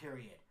debut,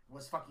 period. It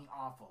was fucking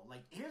awful.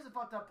 Like, here's the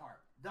fucked up part.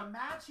 The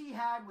match he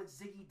had with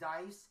Ziggy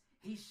Dice,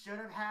 he should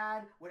have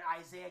had with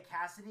Isaiah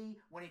Cassidy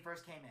when he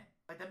first came in.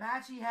 Like, the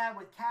match he had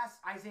with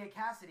Isaiah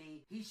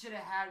Cassidy, he should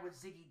have had with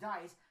Ziggy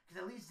Dice,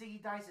 because at least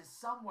Ziggy Dice is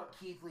somewhat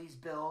Keith Lee's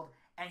build,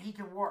 and he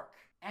can work.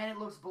 And it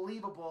looks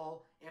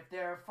believable if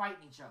they're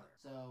fighting each other.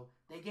 So,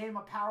 they gave him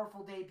a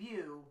powerful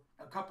debut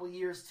a couple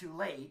years too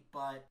late,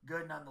 but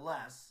good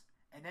nonetheless.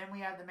 And then we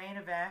had the main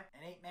event,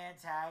 an 8-man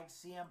tag,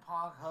 CM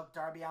Punk, Hook,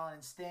 Darby Allin,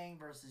 and Sting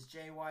versus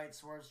Jay White,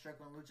 Swerve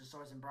Strickland,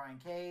 Luchasaurus, and Brian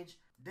Cage.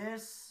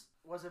 This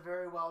was a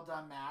very well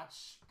done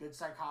match. Good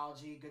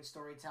psychology, good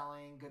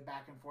storytelling, good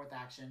back and forth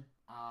action.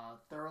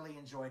 Thoroughly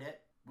enjoyed it.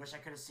 Wish I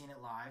could have seen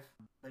it live.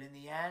 But in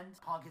the end,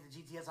 Punk hit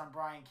the GTS on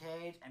Brian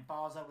Cage and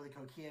follows up with a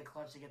Coquilla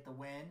clutch to get the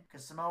win.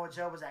 Because Samoa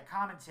Joe was at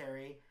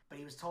commentary, but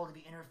he was told if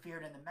he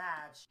interfered in the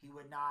match, he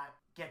would not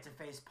get to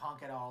face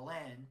Punk at All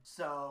In.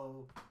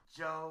 So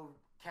Joe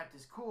kept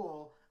his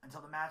cool until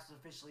the match was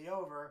officially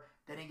over.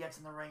 Then he gets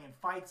in the ring and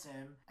fights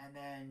him, and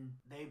then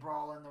they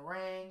brawl in the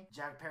ring.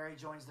 Jack Perry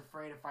joins the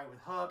fray to fight with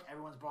Hook.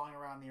 Everyone's brawling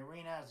around the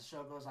arena as the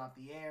show goes off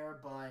the air,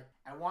 but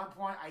at one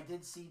point I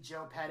did see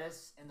Joe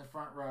Pettis in the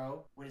front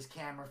row with his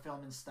camera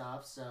filming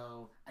stuff,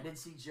 so I did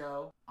see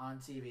Joe on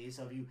TV.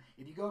 So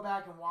if you go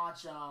back and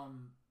watch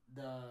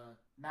the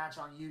match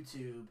on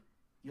YouTube,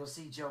 you'll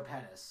see Joe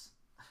Pettis.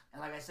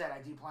 And like I said,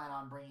 I do plan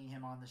on bringing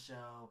him on the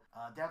show.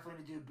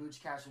 Definitely to do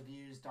Boochcast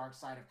Reviews, Dark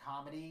Side of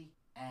Comedy,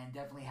 and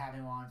definitely have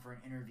him on for an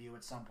interview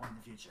at some point in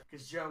the future.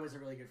 Because Joe is a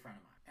really good friend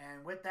of mine.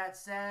 And with that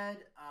said,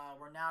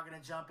 we're now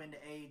going to jump into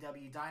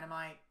AEW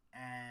Dynamite.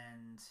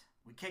 And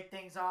we kick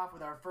things off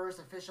with our first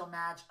official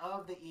match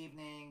of the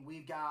evening.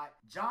 We've got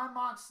Jon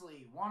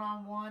Moxley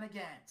one-on-one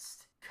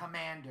against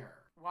Commander.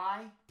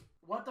 Why?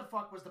 What the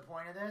fuck was the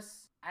point of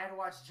this? I had to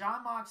watch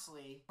Jon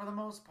Moxley, for the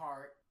most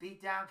part,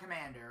 beat down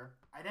Commander.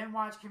 I then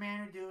watched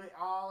Commander do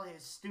all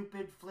his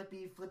stupid,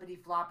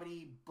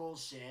 flippity-floppity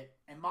bullshit,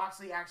 and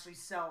Moxley actually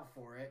sell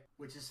for it,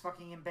 which is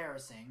fucking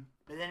embarrassing.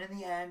 But then in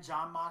the end,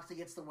 Jon Moxley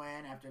gets the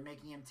win after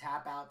making him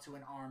tap out to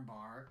an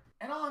armbar.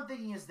 And all I'm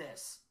thinking is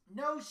this.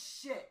 No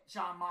shit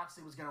Jon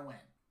Moxley was gonna win.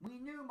 We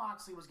knew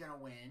Moxley was going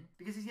to win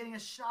because he's getting a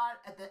shot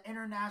at the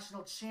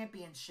International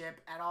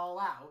Championship at All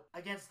Out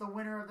against the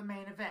winner of the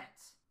main event.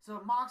 So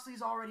if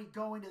Moxley's already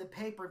going to the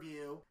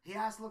pay-per-view, he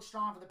has to look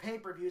strong for the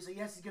pay-per-view, so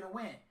yes, he's going to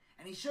win.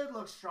 And he should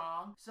look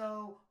strong,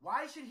 so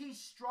why should he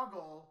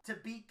struggle to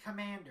beat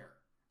Commander?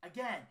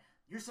 Again,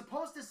 you're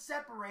supposed to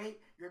separate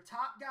your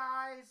top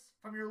guys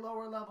from your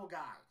lower-level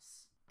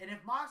guys. And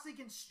if Moxley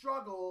can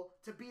struggle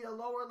to beat a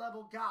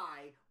lower-level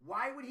guy,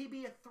 why would he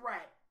be a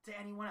threat to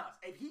anyone else?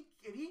 If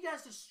he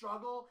has to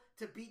struggle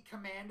to beat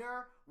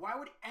Commander, why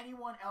would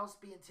anyone else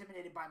be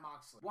intimidated by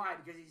Moxley? Why?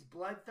 Because he's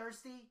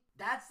bloodthirsty?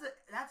 That's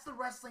the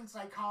wrestling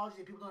psychology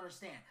that people don't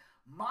understand.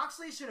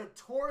 Moxley should have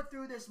tore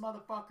through this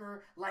motherfucker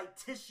like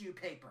tissue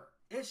paper.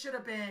 It should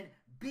have been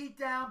beat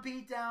down,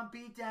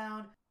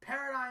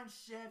 paradigm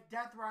shift,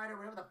 Death Rider,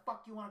 whatever the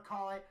fuck you want to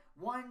call it.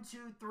 1, 2,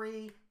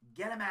 3,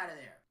 get him out of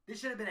there. This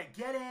should have been a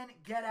get in,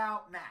 get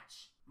out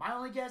match. My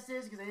only guess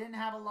is because they didn't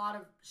have a lot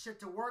of shit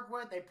to work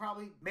with, they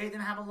probably made them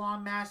have a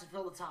long match to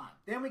fill the time.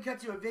 Then we cut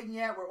to a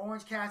vignette where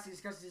Orange Cassidy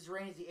discusses his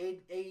reign as the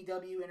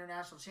AEW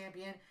International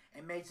Champion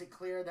and makes it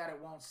clear that it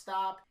won't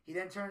stop. He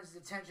then turns his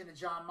attention to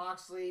Jon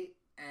Moxley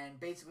and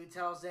basically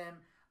tells him,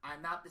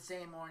 I'm not the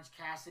same Orange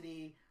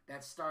Cassidy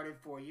that started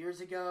 4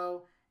 years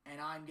ago, and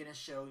I'm going to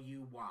show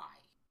you why.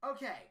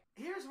 Okay,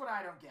 here's what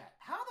I don't get.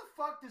 How the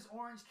fuck does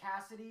Orange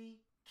Cassidy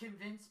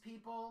convince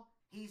people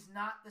he's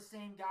not the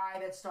same guy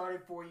that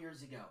started 4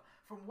 years ago?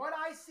 From what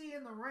I see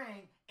in the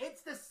ring,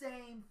 it's the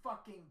same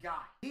fucking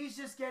guy. He's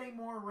just getting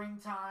more ring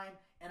time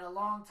and a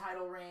long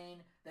title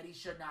reign that he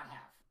should not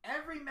have.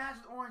 Every match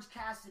with Orange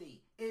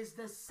Cassidy is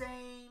the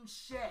same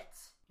shit.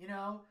 You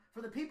know,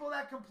 for the people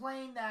that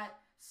complain that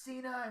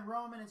Cena and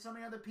Roman and so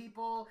many other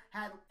people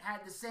had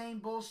the same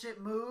bullshit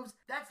moves,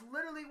 that's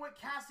literally what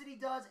Cassidy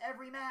does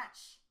every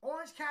match.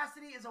 Orange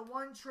Cassidy is a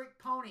one-trick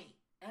pony,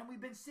 and we've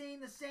been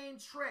seeing the same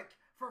trick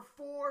for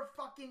 4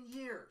 fucking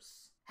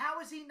years. How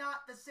is he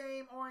not the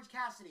same Orange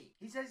Cassidy?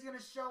 He says he's going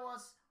to show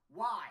us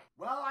why.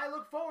 Well, I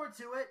look forward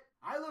to it.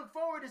 I look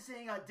forward to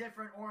seeing a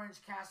different Orange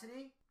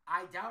Cassidy.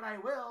 I doubt I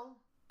will,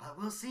 but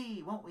we'll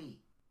see, won't we?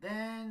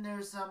 Then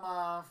there's some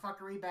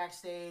fuckery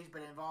backstage,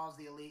 but it involves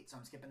the Elite, so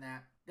I'm skipping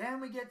that.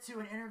 Then we get to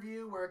an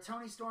interview where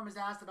Toni Storm is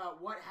asked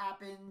about what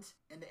happened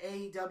in the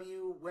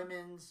AEW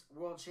Women's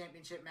World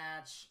Championship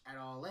match at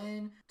All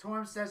In.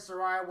 Storm says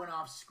Saraya went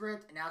off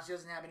script, and now she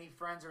doesn't have any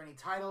friends or any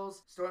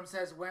titles. Storm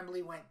says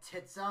Wembley went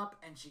tits up,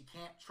 and she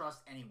can't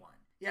trust anyone.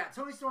 Yeah,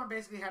 Toni Storm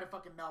basically had a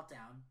fucking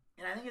meltdown.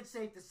 And I think it's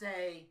safe to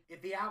say,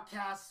 if the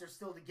Outcasts are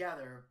still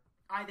together,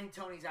 I think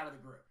Toni's out of the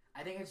group.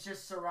 I think it's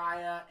just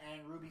Saraya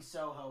and Ruby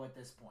Soho at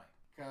this point.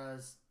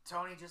 Because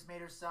Toni just made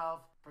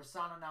herself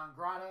persona non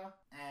grata.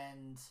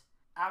 And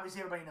obviously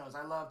everybody knows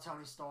I love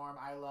Toni Storm.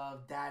 I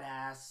love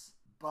Dadass.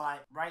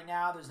 But right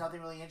now there's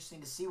nothing really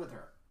interesting to see with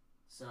her.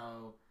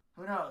 So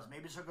who knows?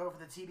 Maybe she'll go for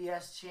the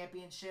TBS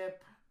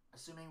Championship.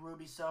 Assuming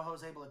Ruby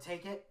Soho's able to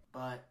take it.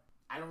 But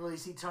I don't really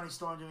see Toni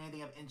Storm doing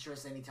anything of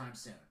interest anytime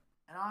soon.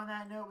 And on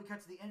that note, we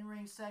cut to the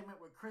in-ring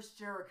segment with Chris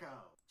Jericho.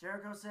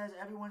 Jericho says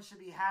everyone should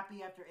be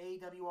happy after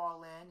AEW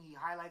All In. He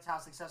highlights how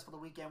successful the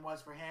weekend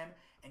was for him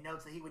and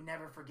notes that he would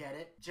never forget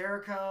it.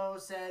 Jericho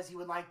says he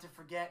would like to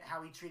forget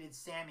how he treated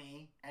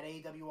Sammy at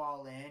AEW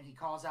All In. He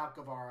calls out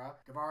Guevara.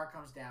 Guevara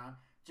comes down.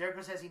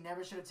 Jericho says he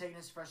never should have taken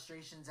his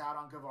frustrations out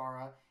on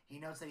Guevara. He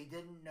notes that he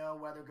didn't know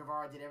whether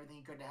Guevara did everything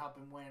he could to help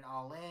him win at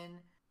All In,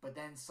 but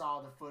then saw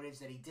the footage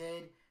that he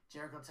did.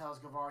 Jericho tells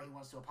Guevara he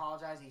wants to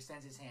apologize. He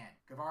extends his hand.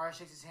 Guevara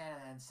shakes his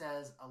hand and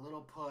says a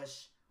little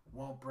push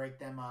won't break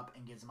them up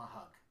and gives him a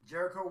hug.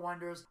 Jericho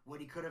wonders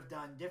what he could have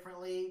done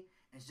differently.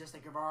 It's just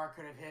that Guevara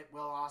could have hit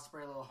Will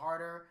Ospreay a little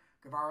harder.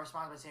 Guevara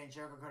responds by saying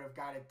Jericho could have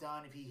got it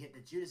done if he hit the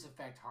Judas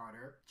effect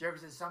harder.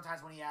 Jericho says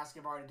sometimes when he asks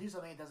Guevara to do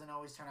something, it doesn't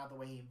always turn out the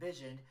way he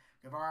envisioned.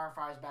 Guevara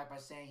fires back by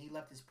saying he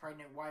left his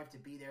pregnant wife to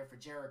be there for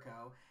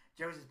Jericho.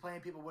 Jericho says plenty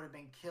of people would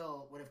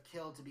have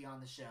killed to be on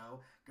the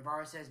show.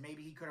 Guevara says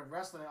maybe he could have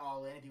wrestled it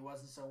all in if he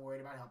wasn't so worried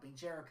about helping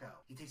Jericho.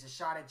 He takes a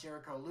shot at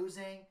Jericho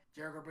losing.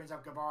 Jericho brings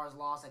up Guevara's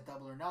loss at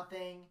Double or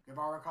Nothing.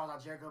 Guevara calls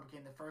out Jericho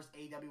became the first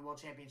AEW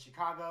World Champion in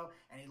Chicago,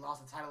 and he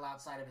lost the title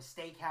outside of a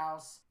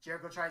steakhouse.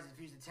 Jericho tries to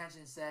diffuse the tension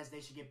and says they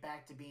should get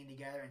back to being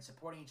together and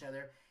supporting each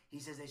other. He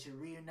says they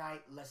should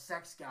reunite Les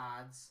Sex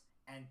Gods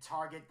and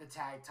target the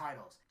tag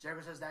titles.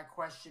 Jericho says that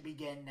quest should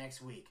begin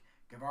next week.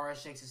 Guevara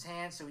shakes his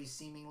hand, so he's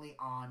seemingly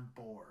on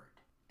board.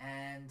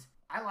 And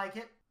I like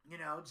it. You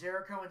know,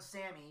 Jericho and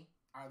Sammy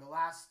are the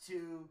last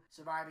 2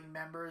 surviving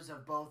members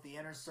of both the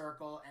Inner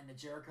Circle and the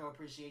Jericho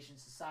Appreciation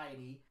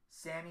Society.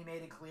 Sammy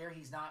made it clear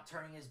he's not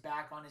turning his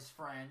back on his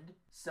friend.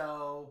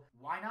 So,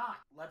 why not?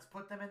 Let's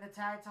put them in the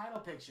tag title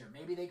picture.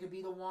 Maybe they could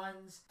be the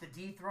ones to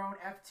dethrone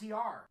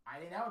FTR. I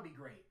think that would be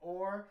great.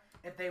 Or,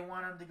 if they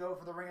want them to go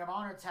for the Ring of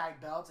Honor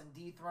tag belts and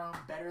dethrone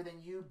Better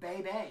Than You,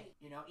 Baby.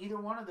 You know, either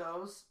one of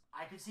those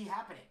I could see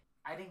happening.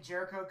 I think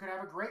Jericho could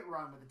have a great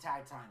run with the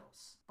tag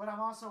titles. But I'm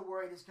also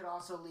worried this could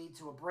also lead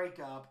to a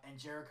breakup and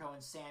Jericho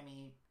and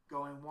Sammy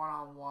going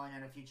one-on-one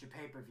in a future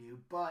pay-per-view.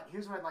 But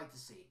here's what I'd like to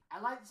see.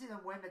 I'd like to see them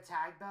win the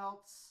tag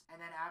belts,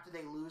 and then after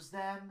they lose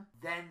them,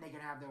 then they can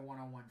have their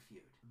one-on-one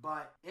feud.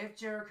 But if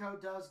Jericho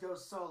does go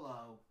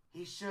solo,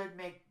 he should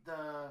make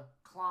the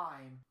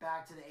climb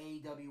back to the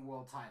AEW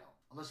World title.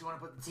 Unless you want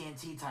to put the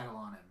TNT title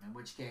on him, in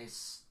which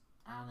case,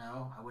 I don't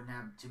know, I wouldn't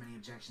have too many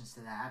objections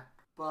to that.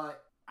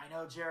 But I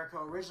know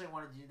Jericho originally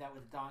wanted to do that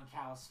with the Don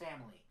Callis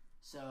family.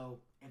 So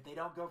if they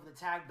don't go for the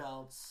tag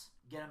belts,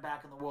 get him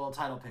back in the world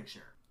title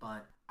picture.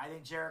 But I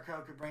think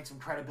Jericho could bring some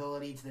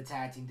credibility to the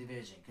tag team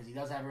division because he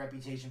does have a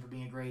reputation for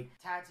being a great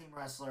tag team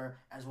wrestler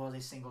as well as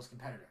a singles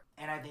competitor.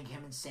 And I think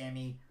him and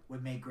Sammy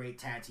would make great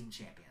tag team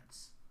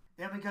champions.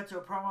 Then we cut to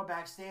a promo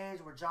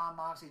backstage where Jon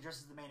Moxley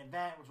addresses the main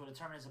event, which will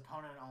determine his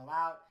opponent All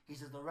Out. He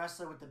says the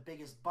wrestler with the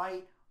biggest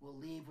bite will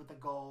leave with the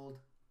gold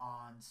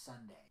on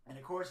Sunday. And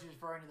of course he's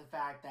referring to the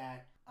fact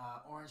that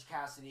Orange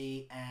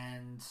Cassidy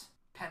and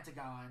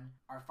Pentagon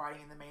are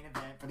fighting in the main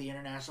event for the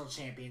International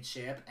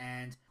Championship,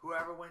 and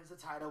whoever wins the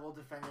title will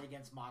defend it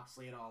against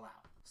Moxley at All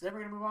Out. So then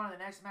we're going to move on to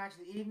the next match of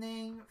the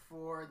evening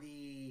for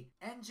the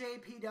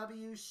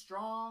NJPW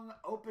Strong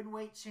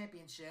Openweight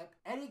Championship.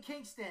 Eddie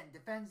Kingston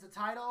defends the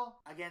title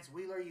against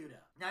Wheeler Yuta.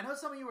 Now, I know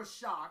some of you were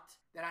shocked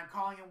that I'm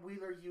calling him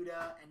Wheeler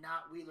Yuta and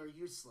not Wheeler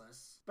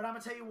Useless, but I'm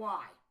going to tell you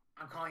why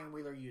I'm calling him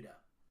Wheeler Yuta.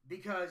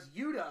 Because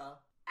Yuta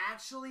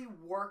actually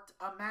worked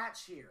a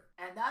match here.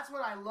 And that's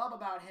what I love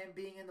about him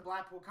being in the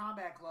Blackpool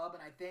Combat Club,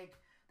 and I think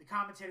the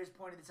commentators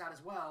pointed this out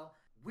as well.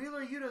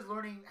 Wheeler Yuta is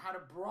learning how to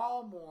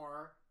brawl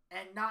more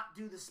and not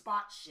do the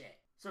spot shit.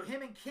 So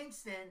him and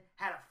Kingston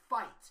had a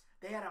fight.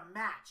 They had a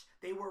match.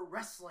 They were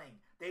wrestling.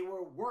 They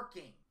were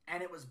working.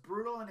 And it was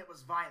brutal and it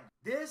was violent.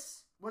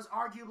 This was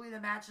arguably the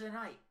match of the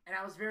night. And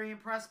I was very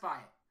impressed by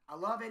it. I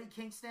love Eddie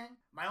Kingston.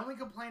 My only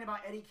complaint about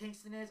Eddie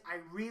Kingston is I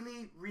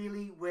really,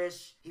 really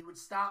wish he would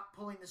stop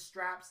pulling the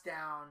straps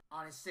down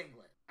on his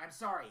singlet. I'm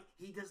sorry.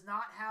 He does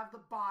not have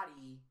the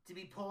body to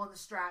be pulling the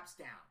straps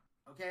down.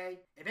 Okay?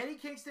 If Eddie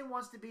Kingston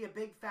wants to be a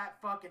big fat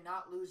fuck and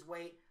not lose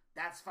weight,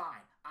 that's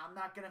fine. I'm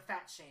not going to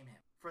fat shame him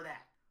for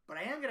that. But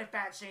I am going to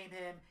fat shame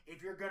him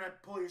if you're going to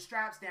pull your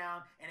straps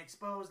down and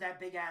expose that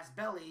big ass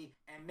belly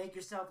and make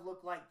yourself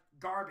look like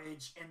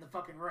garbage in the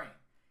fucking ring.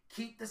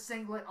 Keep the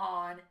singlet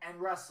on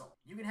and wrestle.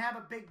 You can have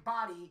a big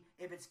body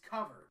if it's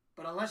covered.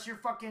 But unless you're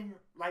fucking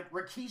like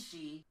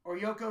Rikishi or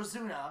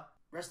Yokozuna,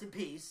 rest in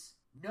peace,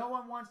 no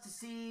one wants to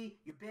see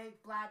your big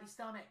flabby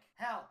stomach.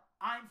 Hell,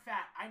 I'm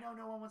fat. I know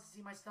no one wants to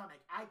see my stomach.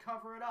 I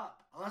cover it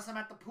up. Unless I'm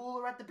at the pool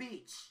or at the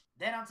beach.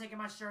 Then I'm taking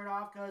my shirt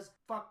off because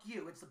fuck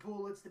you. It's the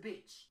pool, it's the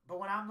beach.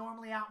 But when I'm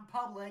normally out in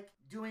public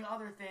doing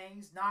other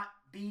things, not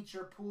beach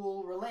or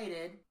pool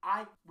related,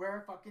 I wear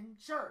a fucking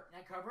shirt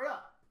and I cover it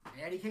up.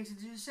 And Eddie Kingston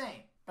do the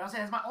same. But I'm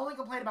saying that's my only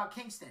complaint about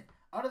Kingston.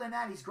 Other than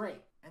that, he's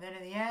great. And then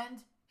in the end,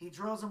 he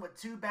drills him with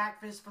 2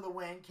 back fists for the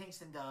win.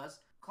 Kingston does.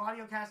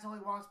 Claudio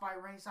Castagnoli walks by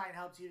ringside and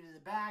helps Yuta to the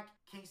back.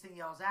 Kingston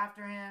yells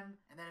after him.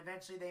 And then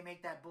eventually they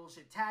make that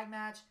bullshit tag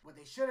match. What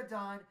they should have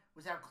done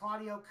was have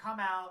Claudio come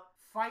out,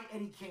 fight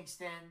Eddie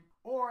Kingston.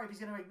 Or if he's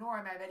going to ignore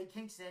him, have Eddie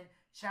Kingston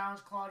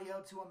challenge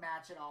Claudio to a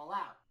match at All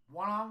Out.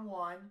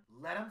 One-on-one,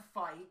 let him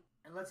fight.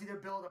 And let's either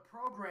build a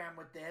program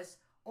with this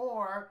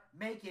or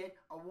make it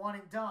a one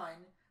and done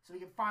so we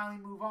can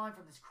finally move on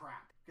from this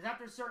crap. Because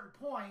after a certain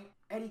point,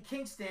 Eddie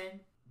Kingston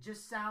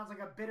just sounds like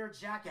a bitter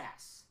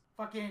jackass.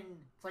 Fucking,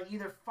 it's like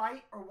either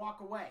fight or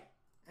walk away.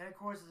 And of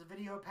course, there's a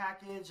video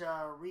package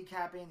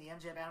recapping the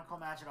MJF Adam Cole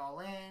match at All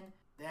In.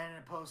 Then in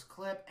a post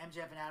clip,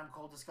 MJF and Adam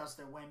Cole discuss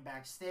their win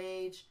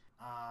backstage.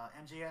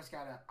 MJF's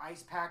got an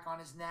ice pack on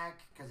his neck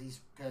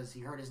because he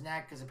hurt his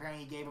neck because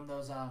apparently he gave him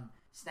those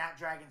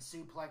Snapdragon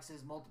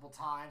suplexes multiple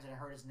times and it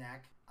hurt his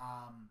neck.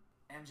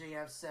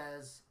 MJF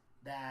says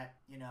that,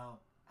 you know,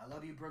 I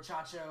love you,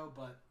 brochacho,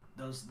 but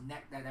those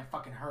neck that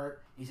fucking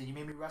hurt. He said, you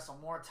made me wrestle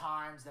more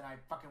times than I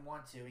fucking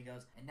want to. He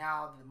goes, and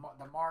now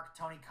the Mark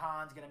Tony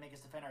Khan's going to make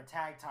us defend our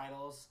tag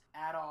titles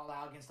at All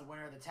Out against the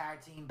winner of the Tag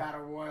Team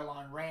Battle Royal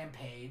on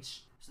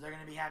Rampage. So they're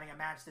going to be having a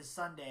match this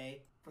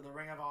Sunday for the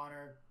Ring of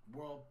Honor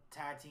World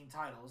Tag Team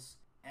titles.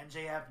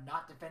 MJF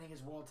not defending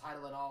his world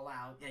title at All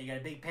Out. Yeah, you got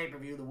a big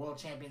pay-per-view. The world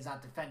champion's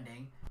not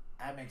defending.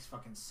 That makes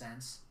fucking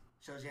sense.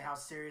 Shows you how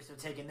serious they're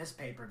taking this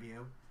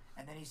pay-per-view.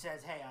 And then he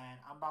says, hey,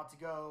 I'm about to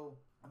go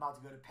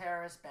to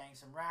Paris, bang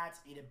some rats,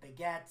 eat a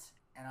baguette,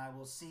 and I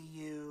will see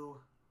you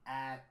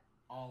at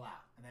All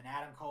Out. And then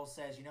Adam Cole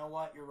says, you know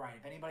what? You're right.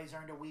 If anybody's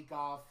earned a week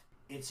off,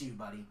 it's you,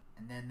 buddy.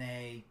 And then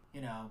they,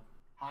 you know,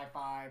 high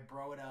five,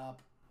 bro it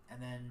up,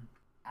 and then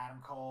Adam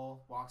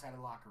Cole walks out of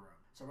the locker room.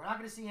 So we're not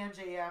going to see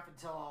MJF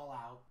until All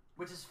Out,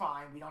 which is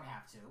fine. We don't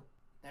have to.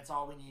 That's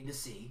all we need to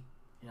see.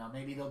 You know,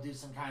 maybe they'll do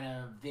some kind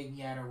of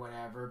vignette or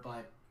whatever,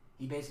 but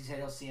he basically said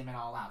he'll see him at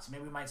All Out. So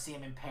maybe we might see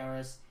him in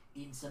Paris,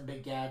 eating some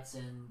baguettes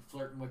and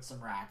flirting with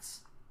some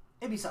rats.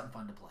 It'd be something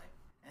fun to play.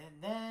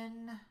 And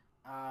then,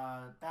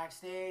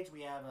 backstage,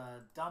 we have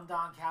Don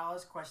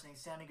Callis questioning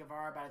Sammy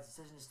Guevara about his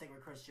decision to stick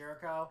with Chris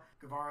Jericho.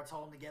 Guevara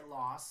told him to get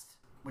lost,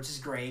 which is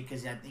great,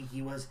 because I think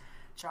he was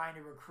trying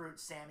to recruit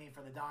Sammy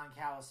for the Don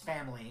Callis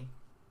family.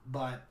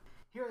 But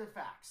here are the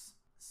facts.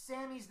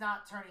 Sammy's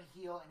not turning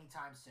heel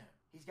anytime soon.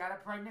 He's got a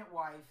pregnant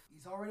wife.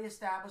 He's already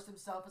established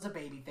himself as a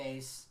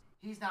babyface.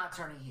 He's not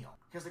turning heel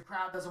because the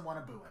crowd doesn't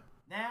want to boo him.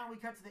 Now we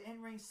cut to the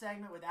in-ring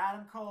segment with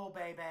Adam Cole,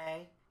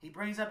 baby. He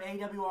brings up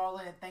AEW All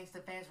In and thanks the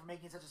fans for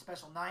making such a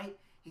special night.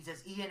 He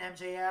says E and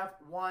MJF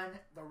won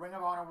the Ring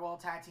of Honor World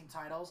Tag Team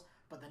titles,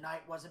 but the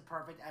night wasn't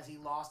perfect as he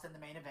lost in the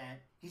main event.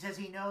 He says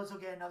he knows he'll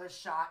get another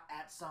shot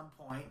at some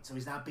point, so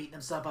he's not beating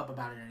himself up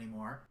about it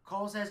anymore.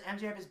 Cole says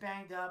MJF is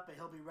banged up, but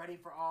he'll be ready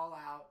for All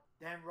Out.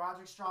 Then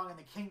Roderick Strong and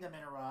the Kingdom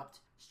interrupt.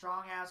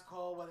 Strong asks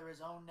Cole whether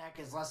his own neck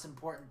is less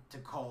important to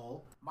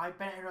Cole. Mike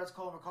Bennett interrupts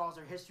Cole and recalls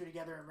their history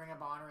together in Ring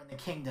of Honor and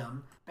the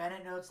Kingdom.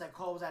 Bennett notes that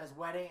Cole was at his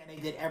wedding and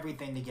they did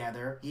everything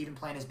together. He even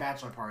planned his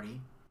bachelor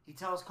party. He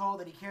tells Cole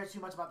that he cares too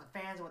much about the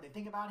fans and what they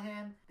think about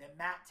him. Then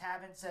Matt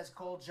Taven says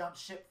Cole jumped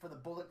ship for the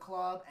Bullet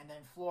Club and then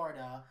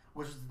Florida,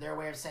 which was their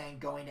way of saying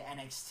going to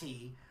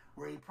NXT,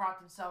 where he propped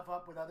himself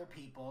up with other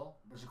people,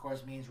 which of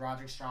course means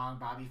Roderick Strong,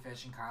 Bobby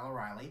Fish, and Kyle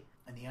O'Reilly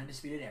in the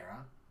Undisputed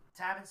Era.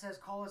 Taven says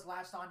Cole has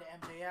latched on to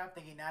MJF,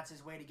 thinking that's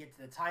his way to get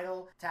to the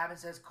title. Taven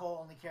says Cole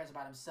only cares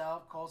about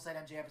himself. Cole said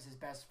MJF is his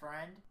best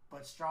friend,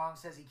 but Strong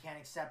says he can't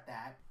accept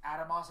that.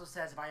 Adam also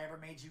says, if I ever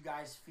made you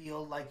guys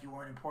feel like you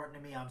weren't important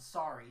to me, I'm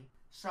sorry.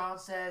 Strong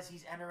says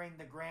he's entering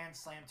the Grand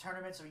Slam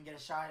tournament so he can get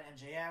a shot at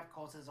MJF.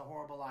 Cole says it's a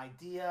horrible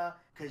idea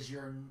because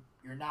you're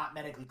not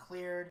medically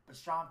cleared. But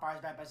Strong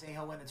fires back by saying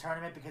he'll win the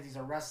tournament because he's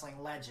a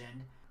wrestling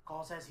legend.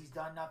 Cole says he's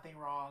done nothing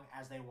wrong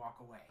as they walk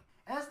away.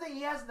 And that's the thing,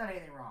 he hasn't done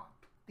anything wrong.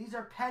 These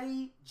are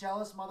petty,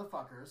 jealous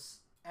motherfuckers.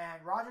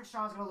 And Roderick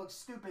Strong's going to look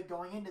stupid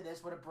going into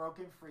this with a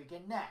broken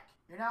freaking neck.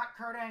 You're not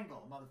Kurt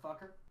Angle,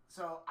 motherfucker.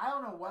 So I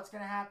don't know what's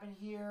going to happen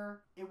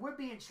here. It would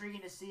be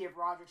intriguing to see if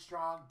Roderick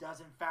Strong does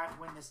in fact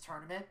win this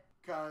tournament.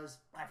 Because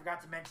I forgot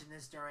to mention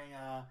this during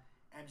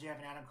MJF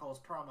and Adam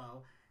Cole's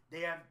promo.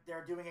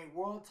 They're doing a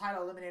World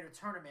Title Eliminator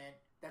Tournament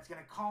that's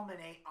going to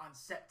culminate on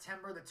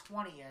September the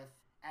 20th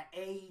at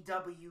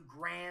AEW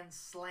Grand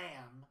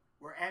Slam,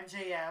 where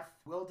MJF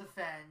will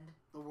defend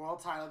the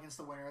world title against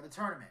the winner of the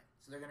tournament.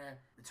 So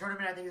the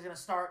tournament I think is going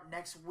to start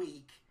next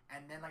week,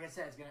 and then like I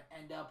said, it's going to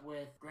end up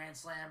with Grand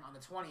Slam on the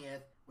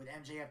 20th with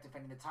MJF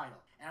defending the title.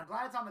 And I'm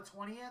glad it's on the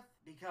 20th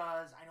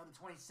because I know the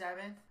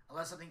 27th,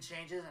 unless something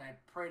changes, and I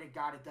pray to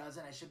God it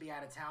doesn't, I should be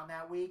out of town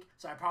that week,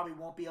 so I probably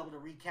won't be able to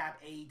recap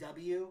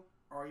AEW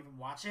or even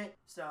watch it.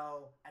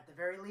 So at the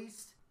very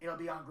least, it'll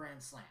be on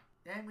Grand Slam.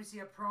 Then we see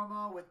a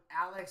promo with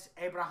Alex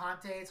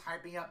Abrahantes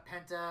hyping up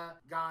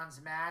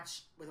Pentagon's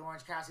match with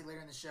Orange Cassidy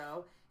later in the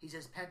show. He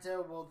says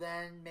Penta will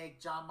then make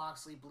Jon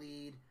Moxley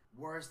bleed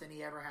worse than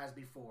he ever has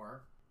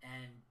before.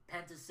 And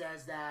Penta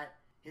says that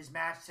his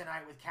match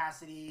tonight with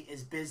Cassidy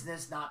is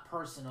business, not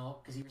personal,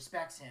 because he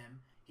respects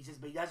him. He says,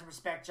 but he doesn't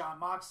respect Jon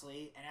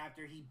Moxley, and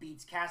after he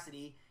beats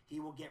Cassidy, he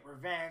will get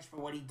revenge for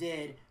what he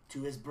did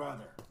to his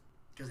brother.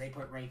 Because they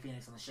put Rey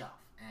Fenix on the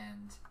shelf.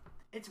 And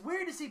it's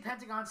weird to see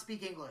Pentagon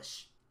speak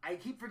English. I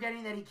keep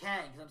forgetting that he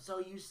can, because I'm so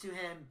used to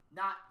him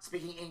not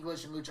speaking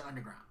English in Lucha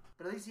Underground.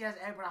 But at least he has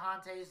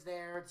Abrahantes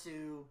there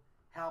to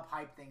help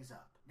hype things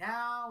up.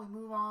 Now we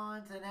move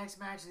on to the next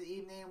match of the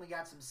evening. We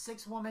got some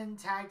 6-woman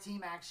tag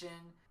team action.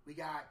 We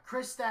got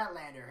Chris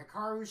Statlander,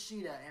 Hikaru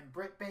Shida, and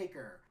Britt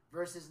Baker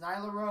versus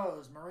Nyla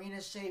Rose, Marina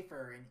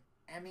Shafir,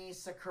 and Emi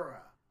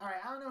Sakura. Alright,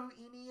 I don't know who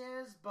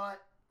Emi is,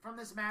 but from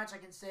this match, I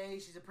can say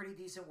she's a pretty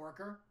decent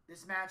worker.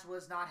 This match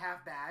was not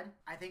half bad.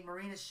 I think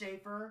Marina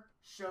Shafir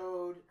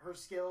showed her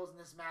skills in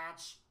this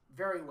match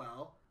very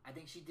well. I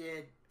think she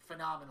did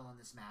phenomenal in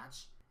this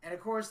match. And of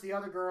course, the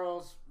other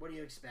girls, what do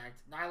you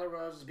expect? Nyla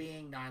Rose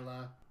being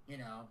Nyla, you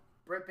know.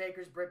 Britt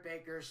Baker's Britt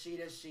Baker,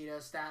 Sheeta's Sheeta,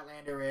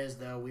 Statlander is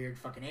the weird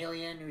fucking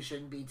alien who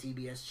shouldn't be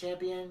TBS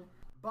champion.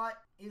 But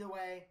either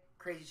way,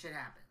 crazy shit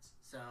happens.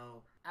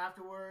 So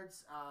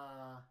afterwards,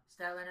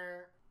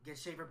 Statlander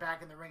gets Shafir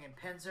back in the ring and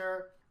pins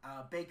her.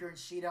 Baker and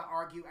Sheeta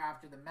argue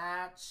after the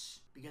match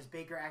because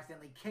Baker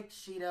accidentally kicked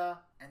Sheeta,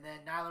 and then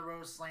Nyla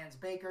Rose slams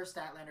Baker.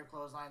 Statlander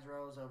clotheslines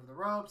Rose over the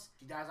ropes.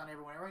 She dies on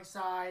everyone at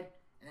ringside,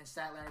 and then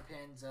Statlander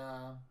pins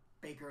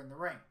Baker in the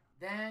ring.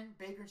 Then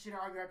Baker and Sheeta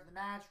argue after the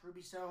match.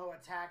 Ruby Soho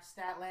attacks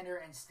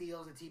Statlander and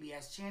steals the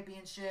TBS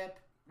championship,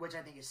 which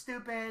I think is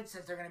stupid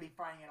since they're going to be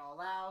fighting it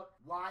all out.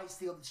 Why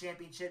steal the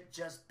championship?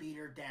 Just beat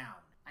her down.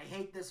 I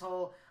hate this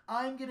whole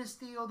I'm going to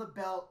steal the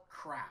belt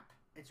crap.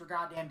 It's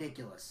goddamn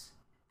ridiculous.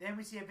 Then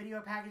we see a video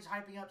package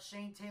hyping up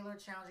Shane Taylor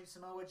challenging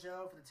Samoa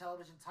Joe for the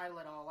television title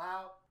at All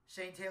Out.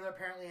 Shane Taylor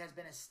apparently has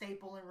been a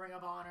staple in Ring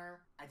of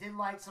Honor. I did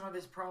like some of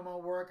his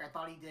promo work. I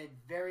thought he did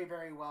very,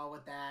 very well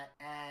with that.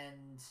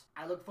 And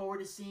I look forward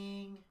to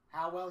seeing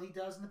how well he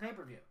does in the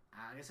pay-per-view.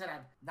 Like I said,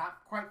 I'm not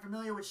quite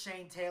familiar with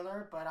Shane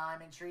Taylor, but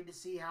I'm intrigued to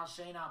see how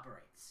Shane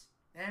operates.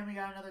 Then we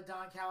got another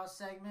Don Callis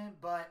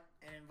segment, but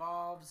it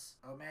involves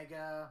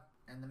Omega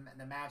and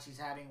the match he's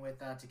having with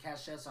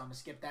Takeshita, so I'm going to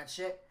skip that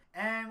shit.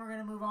 And we're going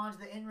to move on to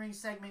the in-ring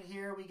segment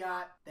here. We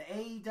got the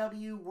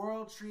AEW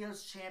World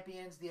Trios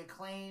Champions, The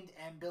Acclaimed,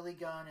 and Billy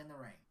Gunn in the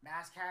ring.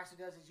 Mask Caster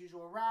does his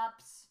usual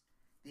raps.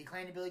 The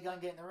Acclaimed and Billy Gunn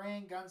get in the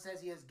ring. Gunn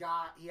says he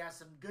has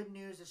some good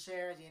news to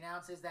share as he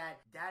announces that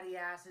Daddy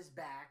Ass is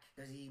back,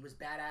 because he was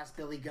Badass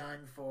Billy Gunn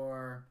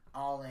for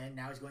All In.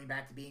 Now he's going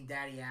back to being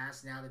Daddy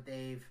Ass now that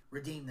they've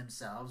redeemed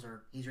themselves,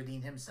 or he's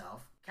redeemed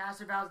himself.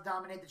 Caster vows to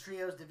dominate the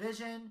Trios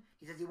division.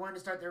 He says he wanted to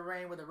start their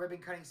reign with a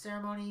ribbon-cutting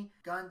ceremony.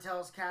 Gunn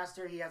tells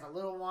Caster he has a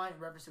little one in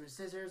reference to his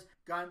scissors.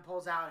 Gunn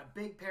pulls out a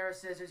big pair of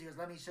scissors. He goes,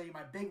 let me show you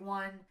my big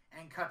one,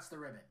 and cuts the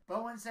ribbon.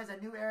 Bowen says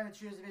a new era in the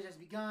Trios division has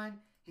begun.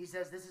 He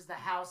says this is the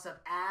house of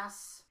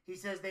ass. He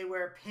says they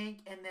wear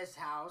pink in this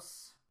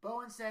house.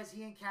 Bowen says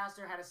he and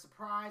Caster had a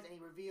surprise, and he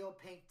revealed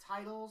pink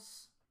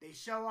titles. They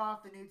show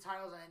off the new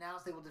titles and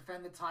announce they will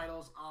defend the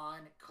titles on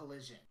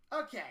Collision.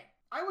 Okay.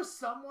 I was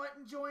somewhat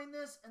enjoying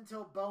this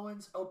until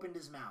Bowens opened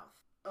his mouth.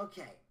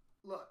 Okay,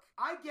 look,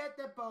 I get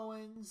that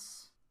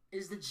Bowens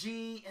is the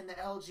G in the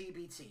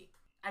LGBT.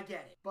 I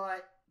get it.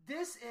 But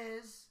this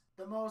is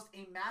the most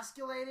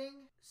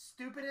emasculating,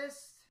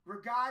 stupidest,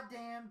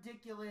 goddamn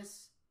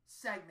ridiculous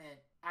segment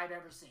I've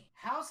ever seen.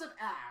 House of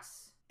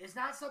Ass is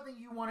not something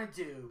you want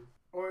to do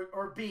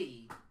or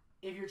be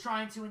if you're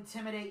trying to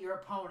intimidate your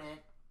opponent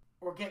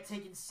or get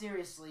taken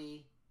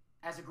seriously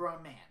as a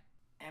grown man.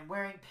 And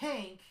wearing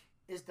pink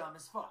is dumb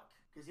as fuck.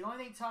 Because the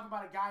only thing tough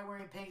about a guy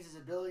wearing pink is his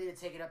ability to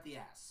take it up the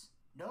ass.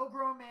 No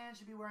grown man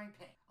should be wearing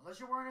pink. Unless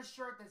you're wearing a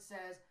shirt that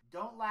says,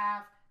 "Don't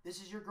laugh,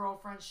 this is your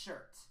girlfriend's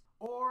shirt."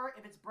 Or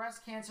if it's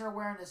breast cancer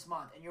awareness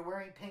month and you're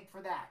wearing pink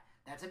for that,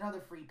 that's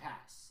another free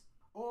pass.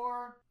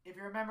 Or if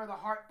you're a member of the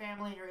Hart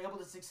family and you're able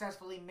to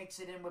successfully mix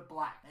it in with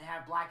black and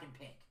have black and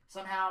pink.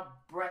 Somehow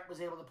Brett was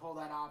able to pull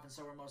that off, and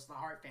so were most of the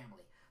Hart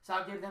family. So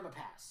I'll give them a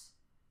pass.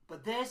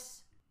 But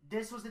this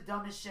was the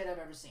dumbest shit I've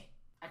ever seen.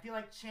 I feel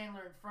like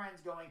Chandler and Friends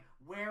going,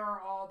 "Where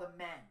are all the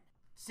men?"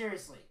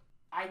 Seriously,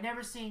 I'd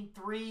never seen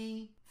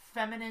 3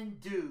 feminine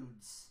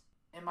dudes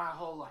in my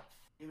whole life.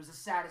 It was the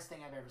saddest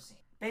thing I've ever seen.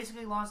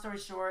 Basically, long story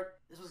short,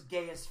 this was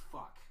gay as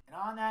fuck. And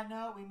on that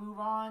note, we move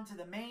on to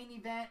the main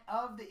event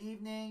of the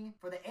evening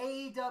for the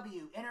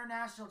AEW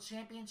International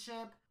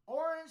Championship.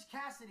 Orange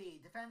Cassidy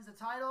defends the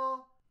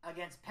title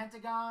against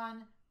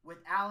Pentagon with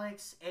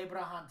Alex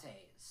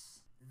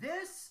Abrahantes.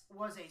 This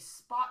was a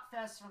spot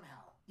fest from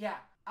hell. Yeah,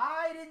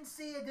 I didn't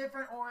see a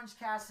different Orange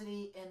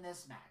Cassidy in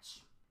this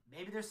match.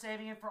 Maybe they're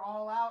saving it for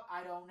All Out,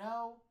 I don't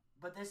know.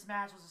 But this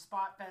match was a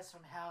spot fest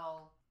from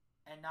hell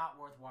and not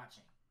worth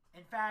watching.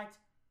 In fact,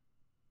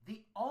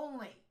 the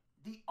only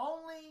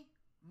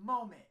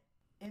moment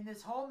in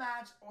this whole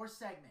match or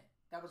segment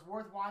that was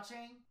worth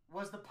watching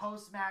was the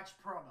post-match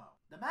promo.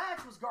 The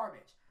match was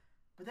garbage.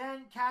 But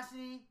then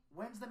Cassidy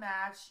wins the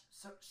match,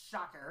 so,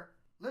 shocker,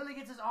 literally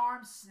gets his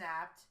arm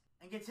snapped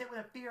and gets hit with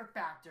a fear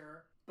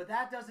factor, but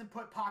that doesn't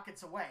put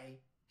pockets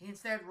away. He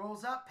instead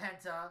rolls up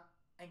Penta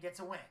and gets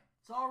a win.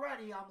 So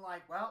already I'm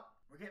like, well,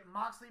 we're getting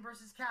Moxley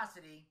versus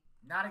Cassidy.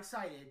 Not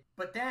excited.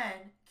 But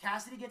then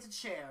Cassidy gets a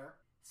chair,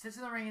 sits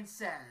in the ring and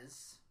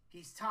says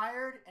he's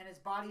tired and his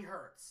body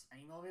hurts. And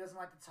he normally doesn't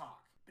like to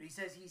talk. But he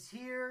says he's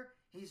here,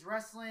 he's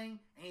wrestling,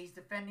 and he's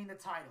defending the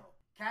title.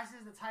 Cassidy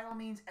says the title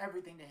means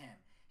everything to him.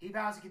 He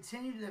vows to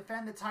continue to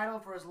defend the title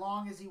for as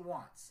long as he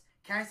wants.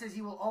 Cassidy says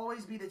he will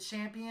always be the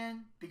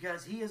champion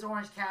because he is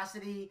Orange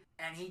Cassidy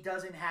and he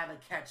doesn't have a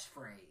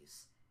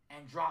catchphrase.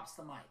 And drops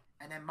the mic.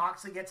 And then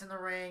Moxley gets in the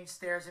ring,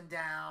 stares him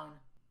down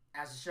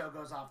as the show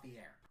goes off the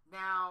air.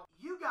 Now,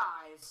 you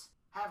guys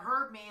have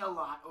heard me a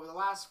lot over the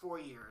last 4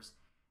 years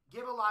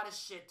give a lot of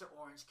shit to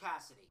Orange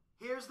Cassidy.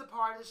 Here's the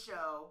part of the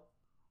show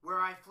where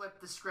I flip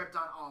the script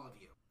on all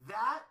of you.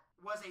 That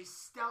was a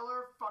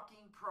stellar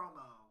fucking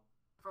promo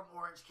from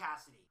Orange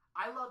Cassidy.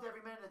 I loved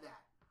every minute of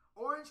that.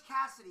 Orange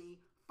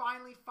Cassidy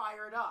finally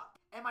fired up.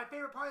 And my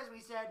favorite part is when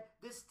he said,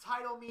 "This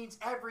title means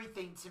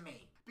everything to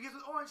me." Because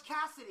with Orange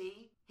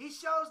Cassidy, he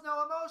shows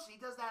no emotion. He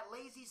does that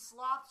lazy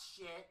sloth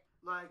shit,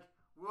 like,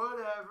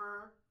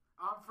 "Whatever,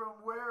 I'm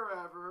from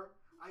wherever,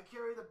 I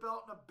carry the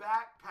belt in a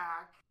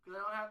backpack,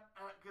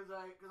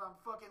 because I'm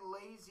fucking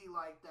lazy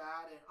like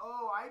that, and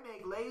oh, I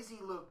make lazy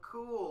look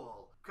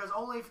cool." Because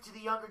only to the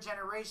younger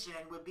generation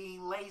would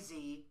being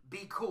lazy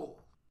be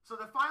cool. So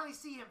to finally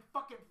see him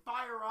fucking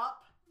fire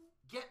up,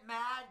 get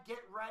mad, get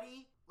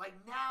ready, like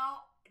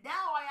now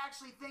I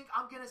actually think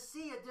I'm going to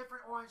see a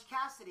different Orange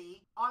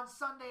Cassidy on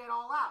Sunday at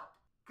All Out.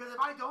 Because if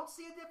I don't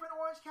see a different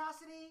Orange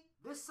Cassidy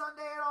this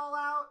Sunday at All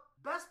Out,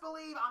 best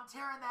believe I'm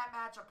tearing that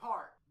match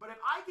apart. But if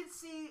I can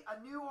see a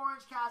new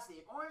Orange Cassidy,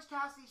 if Orange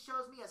Cassidy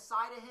shows me a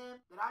side of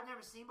him that I've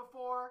never seen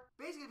before,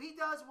 basically if he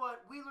does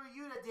what Wheeler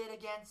Yuta did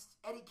against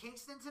Eddie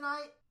Kingston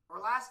tonight, or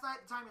last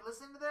night, the time you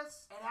listened to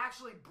this, and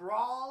actually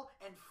brawl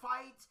and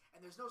fight,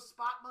 and there's no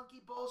spot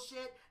monkey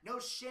bullshit, no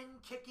shin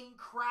kicking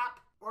crap,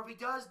 or if he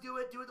does do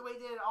it the way he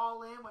did it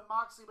All In when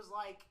Moxley was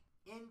like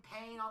in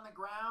pain on the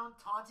ground,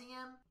 taunting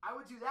him, I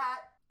would do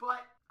that.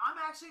 But I'm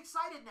actually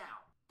excited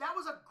now. That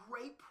was a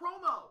great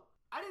promo.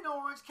 I didn't know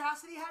Orange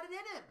Cassidy had it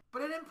in him,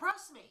 but it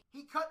impressed me.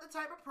 He cut the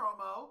type of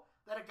promo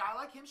that a guy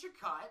like him should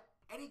cut,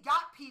 and he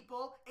got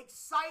people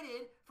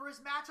excited for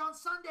his match on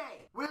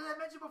Sunday. As I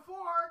mentioned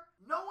before,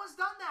 no one's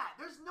done that.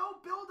 There's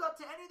no build-up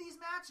to any of these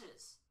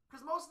matches,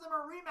 because most of them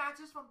are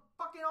rematches from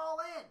fucking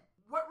All In.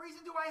 What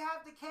reason do I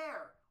have to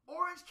care?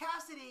 Orange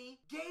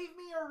Cassidy gave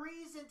me a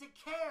reason to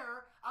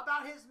care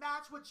about his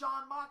match with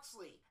Jon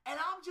Moxley. And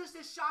I'm just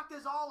as shocked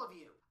as all of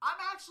you. I'm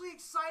actually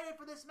excited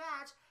for this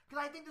match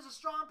because I think there's a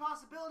strong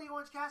possibility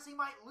Orange Cassidy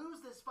might lose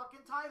this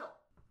fucking title.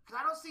 Because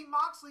I don't see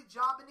Moxley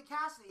jobbing to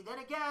Cassidy. Then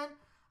again,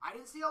 I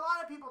didn't see a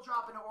lot of people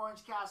dropping to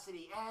Orange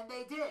Cassidy, and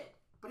they did.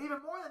 But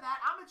even more than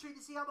that, I'm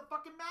intrigued to see how the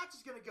fucking match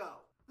is going to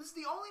go. This is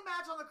the only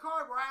match on the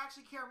card where I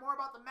actually care more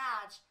about the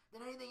match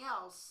than anything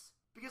else.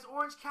 Because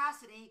Orange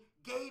Cassidy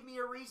gave me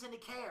a reason to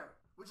care,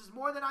 which is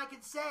more than I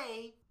can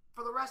say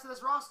for the rest of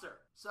this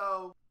roster.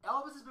 So,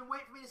 Elvis has been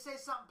waiting for me to say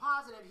something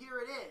positive. Here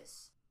it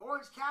is.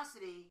 Orange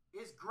Cassidy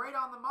is great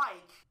on the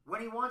mic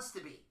when he wants to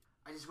be.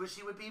 I just wish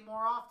he would be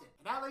more often.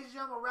 And that, ladies and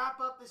gentlemen, will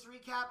wrap up this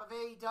recap of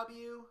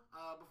AEW.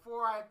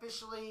 Before I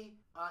officially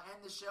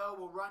end the show,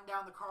 we'll run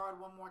down the card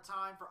one more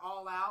time for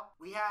All Out.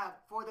 We have,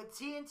 for the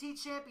TNT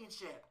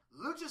Championship,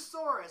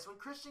 Luchasaurus with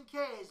Christian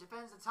Cage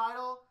defends the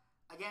title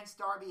against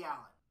Darby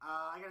Allin.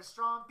 I got a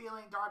strong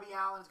feeling Darby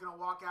Allin is going to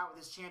walk out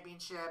with his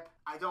championship.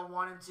 I don't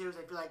want him to, because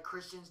I feel like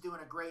Christian's doing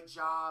a great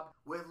job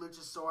with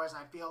Luchasaurus, and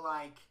I feel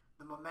like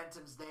the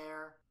momentum's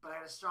there. But I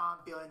got a strong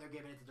feeling they're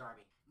giving it to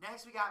Darby.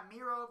 Next, we got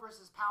Miro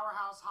versus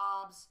Powerhouse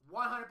Hobbs.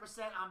 100%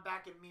 I'm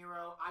backing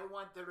Miro. I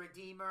want the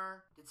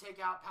Redeemer to take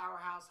out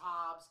Powerhouse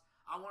Hobbs.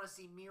 I want to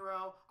see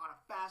Miro on a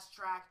fast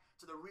track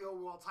to the real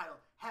world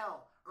title.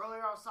 Hell,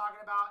 earlier I was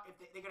talking about if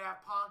they could have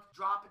Punk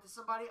drop it to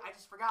somebody. I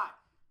just forgot.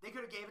 They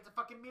could have gave it to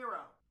fucking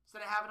Miro.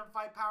 Instead of having him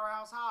fight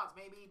Powerhouse Hobbs,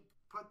 maybe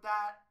put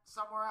that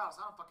somewhere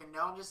else. I don't fucking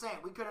know. I'm just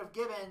saying, we could have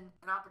given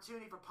an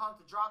opportunity for Punk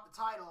to drop the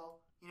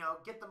title,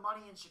 get the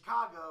money in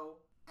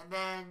Chicago, and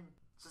then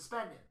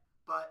suspend him.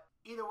 But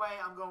either way,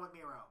 I'm going with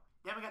Miro.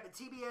 Then we got the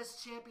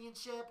TBS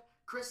Championship.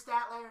 Chris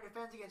Statlander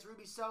defends against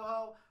Ruby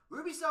Soho.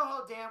 Ruby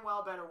Soho damn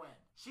well better win.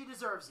 She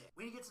deserves it.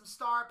 We need to get some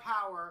star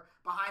power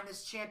behind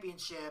this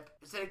championship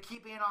instead of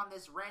keeping it on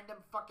this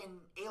random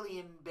fucking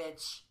alien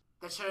bitch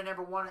that should have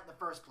never won it in the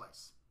first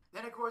place.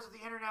 Then, of course, with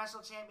the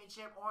International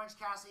Championship, Orange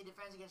Cassidy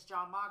defends against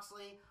Jon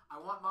Moxley. I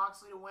want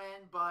Moxley to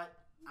win, but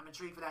I'm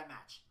intrigued for that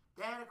match.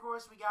 Then, of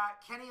course, we got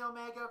Kenny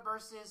Omega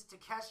versus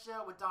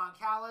Takeshita with Don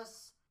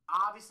Callis.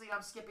 Obviously,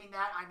 I'm skipping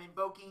that. I'm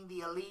invoking the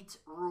Elite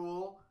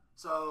rule,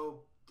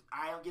 so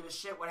I don't give a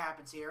shit what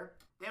happens here.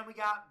 Then we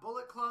got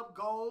Bullet Club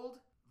Gold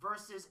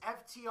versus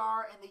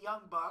FTR and the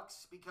Young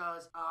Bucks,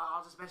 because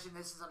I'll just mention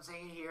this as I'm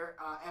saying it here.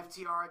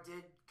 FTR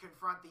did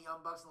confront the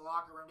Young Bucks in the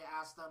locker room to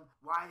ask them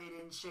why they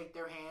didn't shake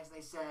their hands. And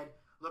they said,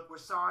 look, we're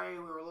sorry,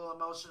 we were a little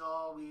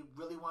emotional, we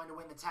really wanted to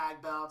win the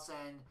tag belts,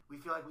 and we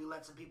feel like we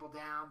let some people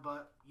down,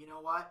 but you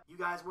know what? You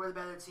guys were the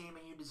better team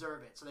and you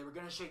deserve it. So they were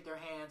going to shake their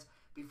hands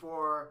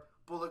before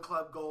Bullet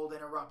Club Gold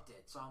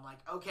interrupted. So I'm like,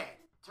 okay.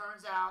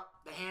 Turns out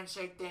the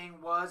handshake thing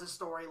was a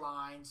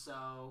storyline,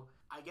 so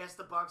I guess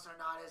the Bucks are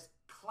not as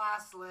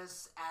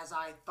classless as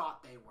I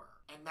thought they were.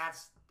 And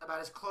that's about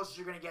as close as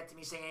you're going to get to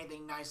me saying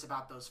anything nice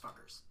about those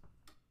fuckers.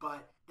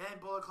 But then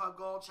Bullet Club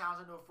Gold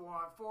challenged them to a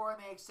 4-on-4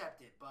 and they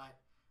accept it. But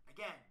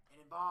again, it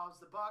involves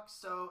the Bucks,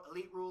 so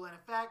Elite rule in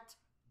effect.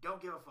 Don't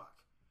give a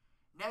fuck.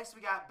 Next,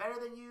 we got Better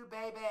Than You,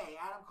 Baby.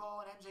 Adam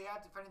Cole and MJF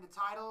defending the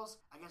titles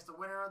against the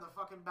winner of the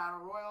fucking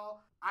Battle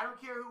Royal. I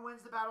don't care who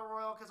wins the Battle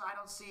Royal because I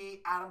don't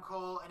see Adam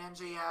Cole and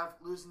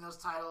MJF losing those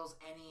titles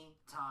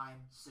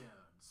anytime soon.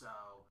 So,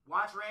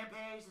 watch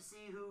Rampage to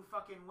see who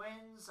fucking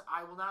wins.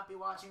 I will not be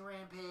watching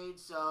Rampage,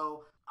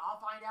 so I'll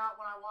find out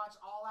when I watch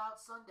All Out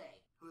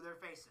Sunday who they're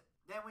facing.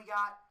 Then we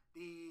got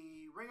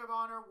the Ring of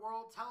Honor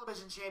World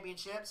Television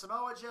Championship.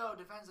 Samoa Joe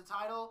defends the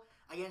title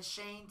against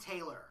Shane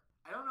Taylor.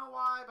 I don't know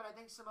why, but I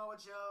think Samoa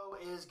Joe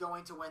is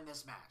going to win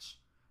this match.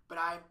 But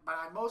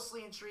I'm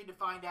mostly intrigued to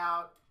find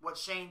out what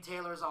Shane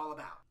Taylor's all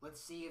about.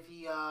 Let's see if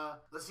he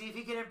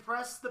can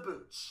impress the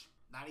Booch.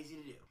 Not easy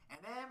to do.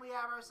 And then we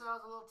have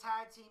ourselves a little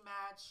tag team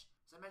match.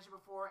 As I mentioned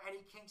before,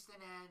 Eddie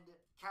Kingston and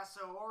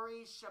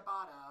Kazuori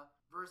Shibata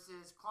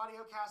versus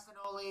Claudio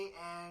Castagnoli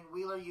and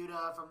Wheeler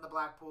Yuta from the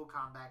Blackpool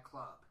Combat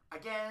Club.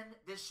 Again,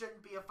 this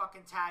shouldn't be a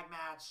fucking tag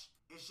match.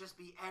 It should just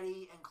be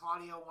Eddie and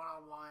Claudio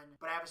one-on-one.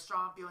 But I have a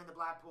strong feeling the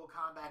Blackpool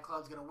Combat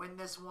Club's going to win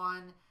this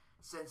one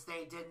since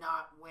they did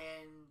not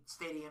win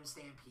Stadium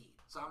Stampede.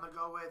 So I'm going to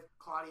go with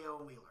Claudio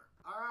and Wheeler.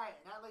 Alright,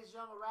 and that, ladies and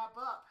gentlemen, will wrap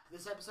up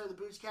this episode of the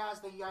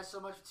Boochcast. Thank you guys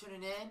so much for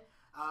tuning in.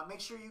 Make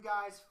sure you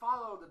guys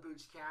follow the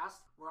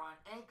Boochcast. We're on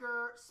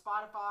Anchor,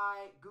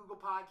 Spotify, Google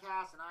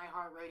Podcasts, and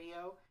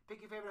iHeartRadio.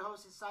 Pick your favorite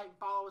hosting site and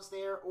follow us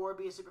there, or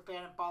be a super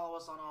fan and follow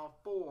us on all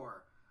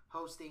 4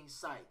 hosting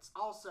sites.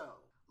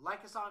 Also,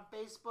 like us on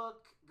Facebook.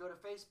 Go to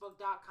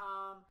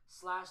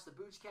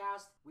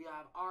facebook.com/theboochcast. We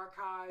have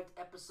archived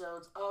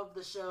episodes of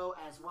the show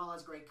as well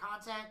as great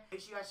content.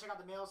 Make sure you guys check out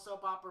the Male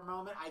Soap Opera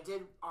Moment. I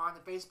did on the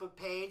Facebook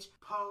page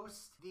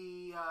post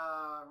the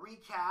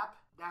recap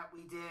that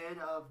we did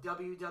of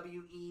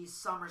WWE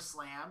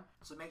SummerSlam.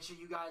 So make sure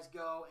you guys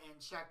go and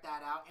check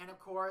that out. And of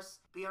course,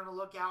 be on the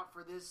lookout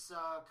for this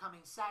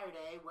coming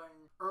Saturday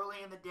when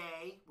early in the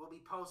day we'll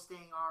be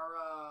posting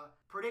our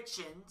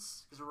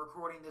predictions, because we're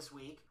recording this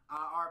week,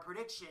 our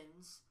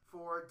predictions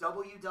for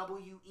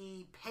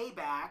WWE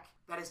Payback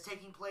that is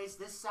taking place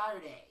this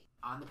Saturday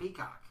on the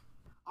Peacock.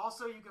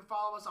 Also, you can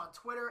follow us on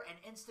Twitter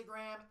and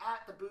Instagram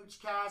at The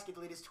Boochcast. Get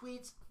the latest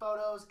tweets,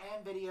 photos,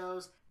 and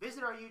videos.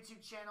 Visit our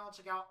YouTube channel.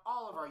 Check out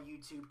all of our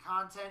YouTube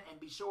content. And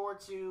be sure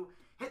to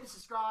hit the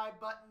subscribe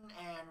button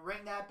and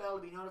ring that bell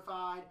to be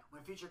notified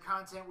when future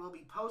content will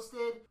be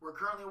posted. We're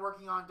currently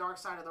working on Dark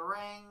Side of the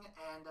Ring,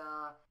 and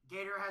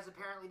Gator has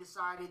apparently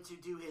decided to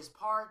do his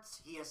part.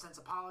 He has since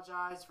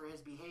apologized for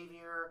his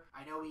behavior.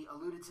 I know we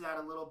alluded to that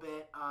a little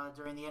bit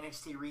during the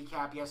NXT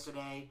recap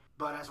yesterday,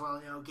 but as well,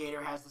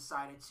 Gator has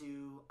decided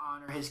to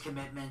honor his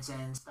commitments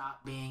and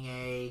stop being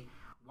a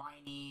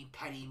whiny,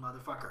 petty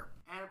motherfucker.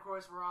 And of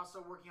course, we're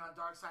also working on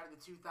Dark Side of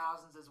the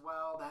 2000s as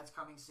well. That's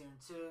coming soon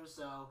too,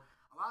 so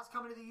a lot's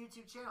coming to the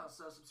YouTube channel,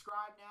 so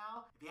subscribe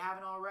now. If you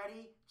haven't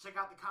already, check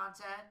out the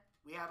content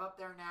we have up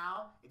there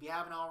now, if you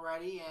haven't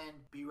already,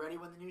 and be ready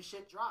when the new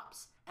shit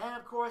drops. And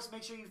of course,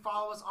 make sure you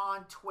follow us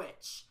on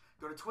Twitch.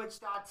 Go to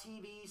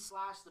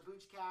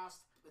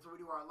twitch.tv/theboochcast. That's where we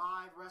do our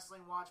live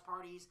wrestling watch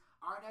parties.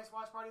 Our next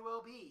watch party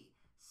will be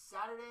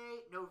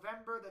Saturday,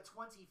 November the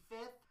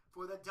 25th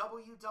for the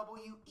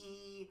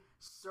WWE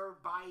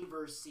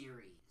Survivor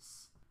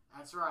Series.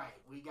 That's right.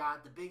 We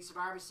got the big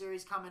Survivor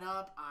Series coming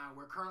up.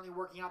 We're currently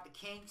working out the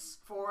kinks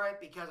for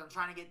it because I'm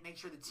trying to make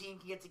sure the team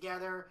can get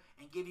together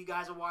and give you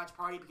guys a watch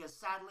party, because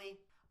sadly,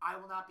 I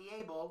will not be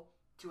able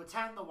to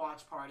attend the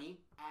watch party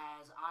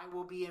as I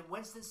will be in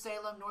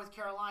Winston-Salem, North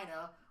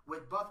Carolina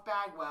with Buff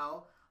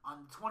Bagwell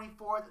on the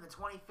 24th and the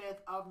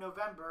 25th of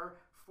November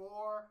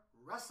for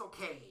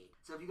WrestleCade.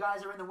 So if you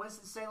guys are in the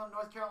Winston-Salem,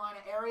 North Carolina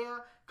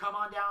area, come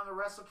on down to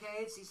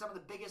WrestleCade, see some of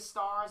the biggest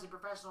stars in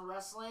professional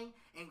wrestling,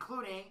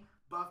 including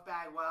Buff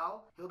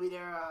Bagwell. He'll be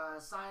there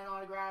signing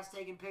autographs,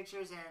 taking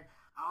pictures, and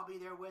I'll be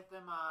there with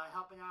him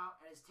helping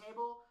out at his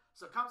table.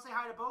 So come say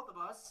hi to both of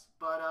us,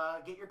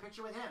 but get your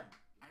picture with him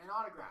and an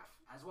autograph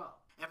as well.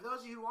 And for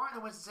those of you who aren't in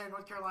the Winston-Salem,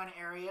 North Carolina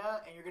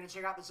area and you're going to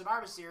check out the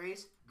Survivor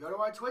Series, go to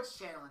our Twitch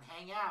channel and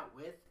hang out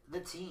with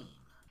the team.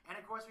 And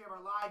of course, we have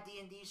our live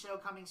D&D show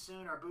coming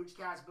soon, our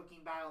Boochcast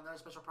booking battle, another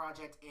special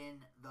project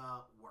in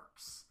the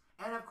works.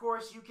 And of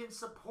course, you can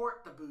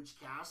support the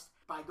Boochcast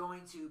by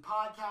going to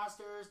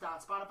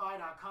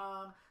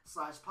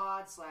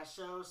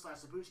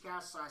podcasters.spotify.com/pod/show/the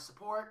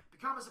Boochcast/support.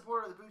 Become a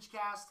supporter of the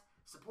Boochcast.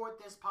 Support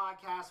this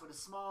podcast with a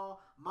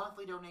small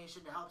monthly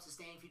donation to help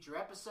sustain future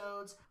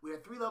episodes. We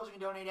have 3 levels you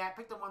can donate at.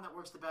 Pick the one that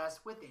works the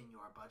best within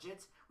your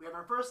budget. We have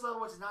our first level,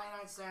 which is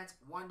 99 cents,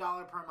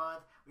 $1 per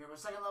month. We have our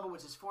second level,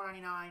 which is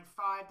 $4.99,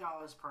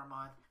 $5 per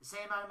month. The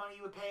same amount of money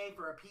you would pay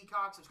for a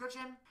Peacock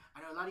subscription.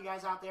 I know a lot of you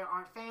guys out there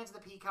aren't fans of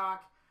the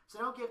Peacock, so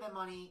don't give them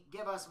money.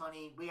 Give us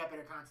money. We got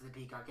better content than the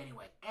Peacock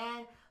anyway.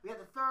 And we have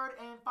the third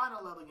and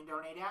final level you can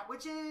donate at,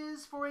 which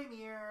is for a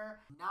mere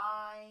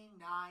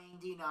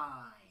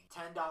 $9.99.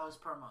 $10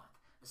 per month.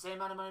 The same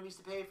amount of money we used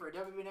to pay for a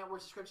WWE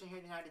Network subscription here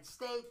in the United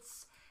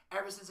States.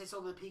 Ever since they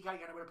sold the Peacock,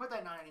 you got to put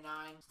that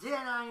 $9.99. So do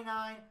that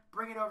 $9.99,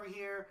 bring it over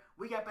here.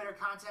 We got better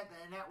content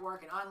than the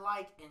network, and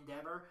unlike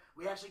Endeavor,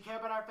 we actually care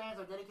about our fans.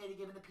 We're dedicated to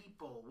giving the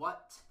people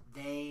what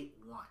they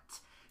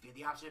want. You have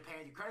the option of paying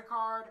with your credit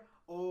card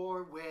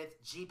or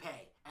with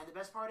GPay. And the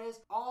best part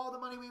is, all the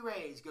money we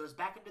raise goes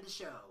back into the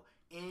show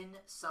in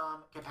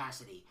some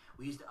capacity.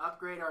 We used to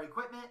upgrade our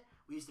equipment.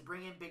 We used to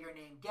bring in bigger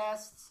name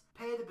guests,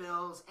 pay the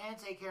bills, and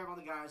take care of all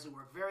the guys who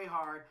work very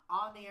hard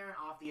on the air and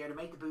off the air to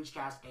make the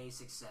Boochcast a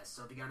success.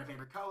 So if you got a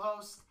favorite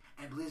co-host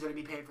and believes they're to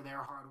be paid for their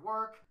hard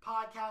work,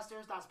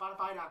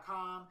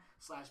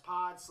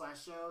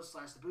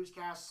 podcasters.spotify.com/pod/show/the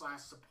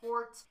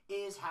Boochcast/support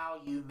is how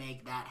you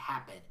make that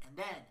happen. And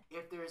then,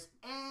 if there's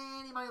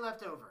any money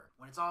left over,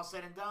 when it's all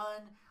said and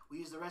done, we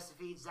use the rest to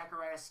feed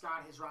Zachariah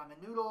Scott his ramen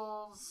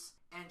noodles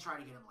and try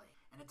to get him laid.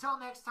 And until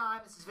next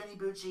time, this is Vinny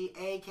Bucci,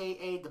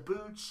 a.k.a. The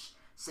Booch,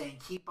 saying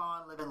keep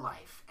on living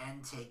life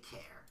and take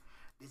care.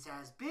 This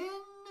has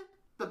been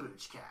the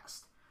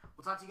Boochcast.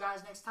 We'll talk to you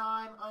guys next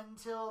time.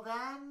 Until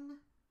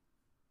then,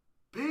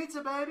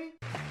 pizza, baby!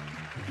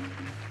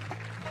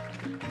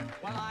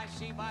 Well, I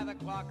see by the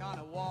clock on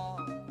a wall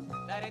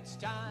that it's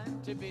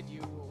time to bid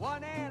you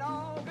one and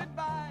all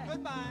goodbye.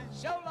 Goodbye.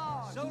 So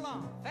long. So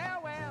long.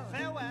 Farewell.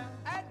 Farewell.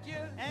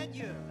 Adieu.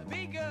 Adieu.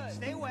 Be good.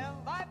 Stay well.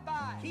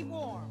 Bye-bye. Keep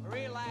warm.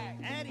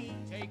 Relax. At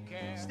ease. Take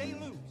care. Stay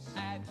loose.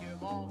 Adieu,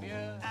 mon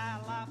vieux. À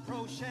la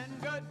prochaine.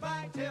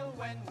 Goodbye till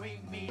when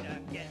we meet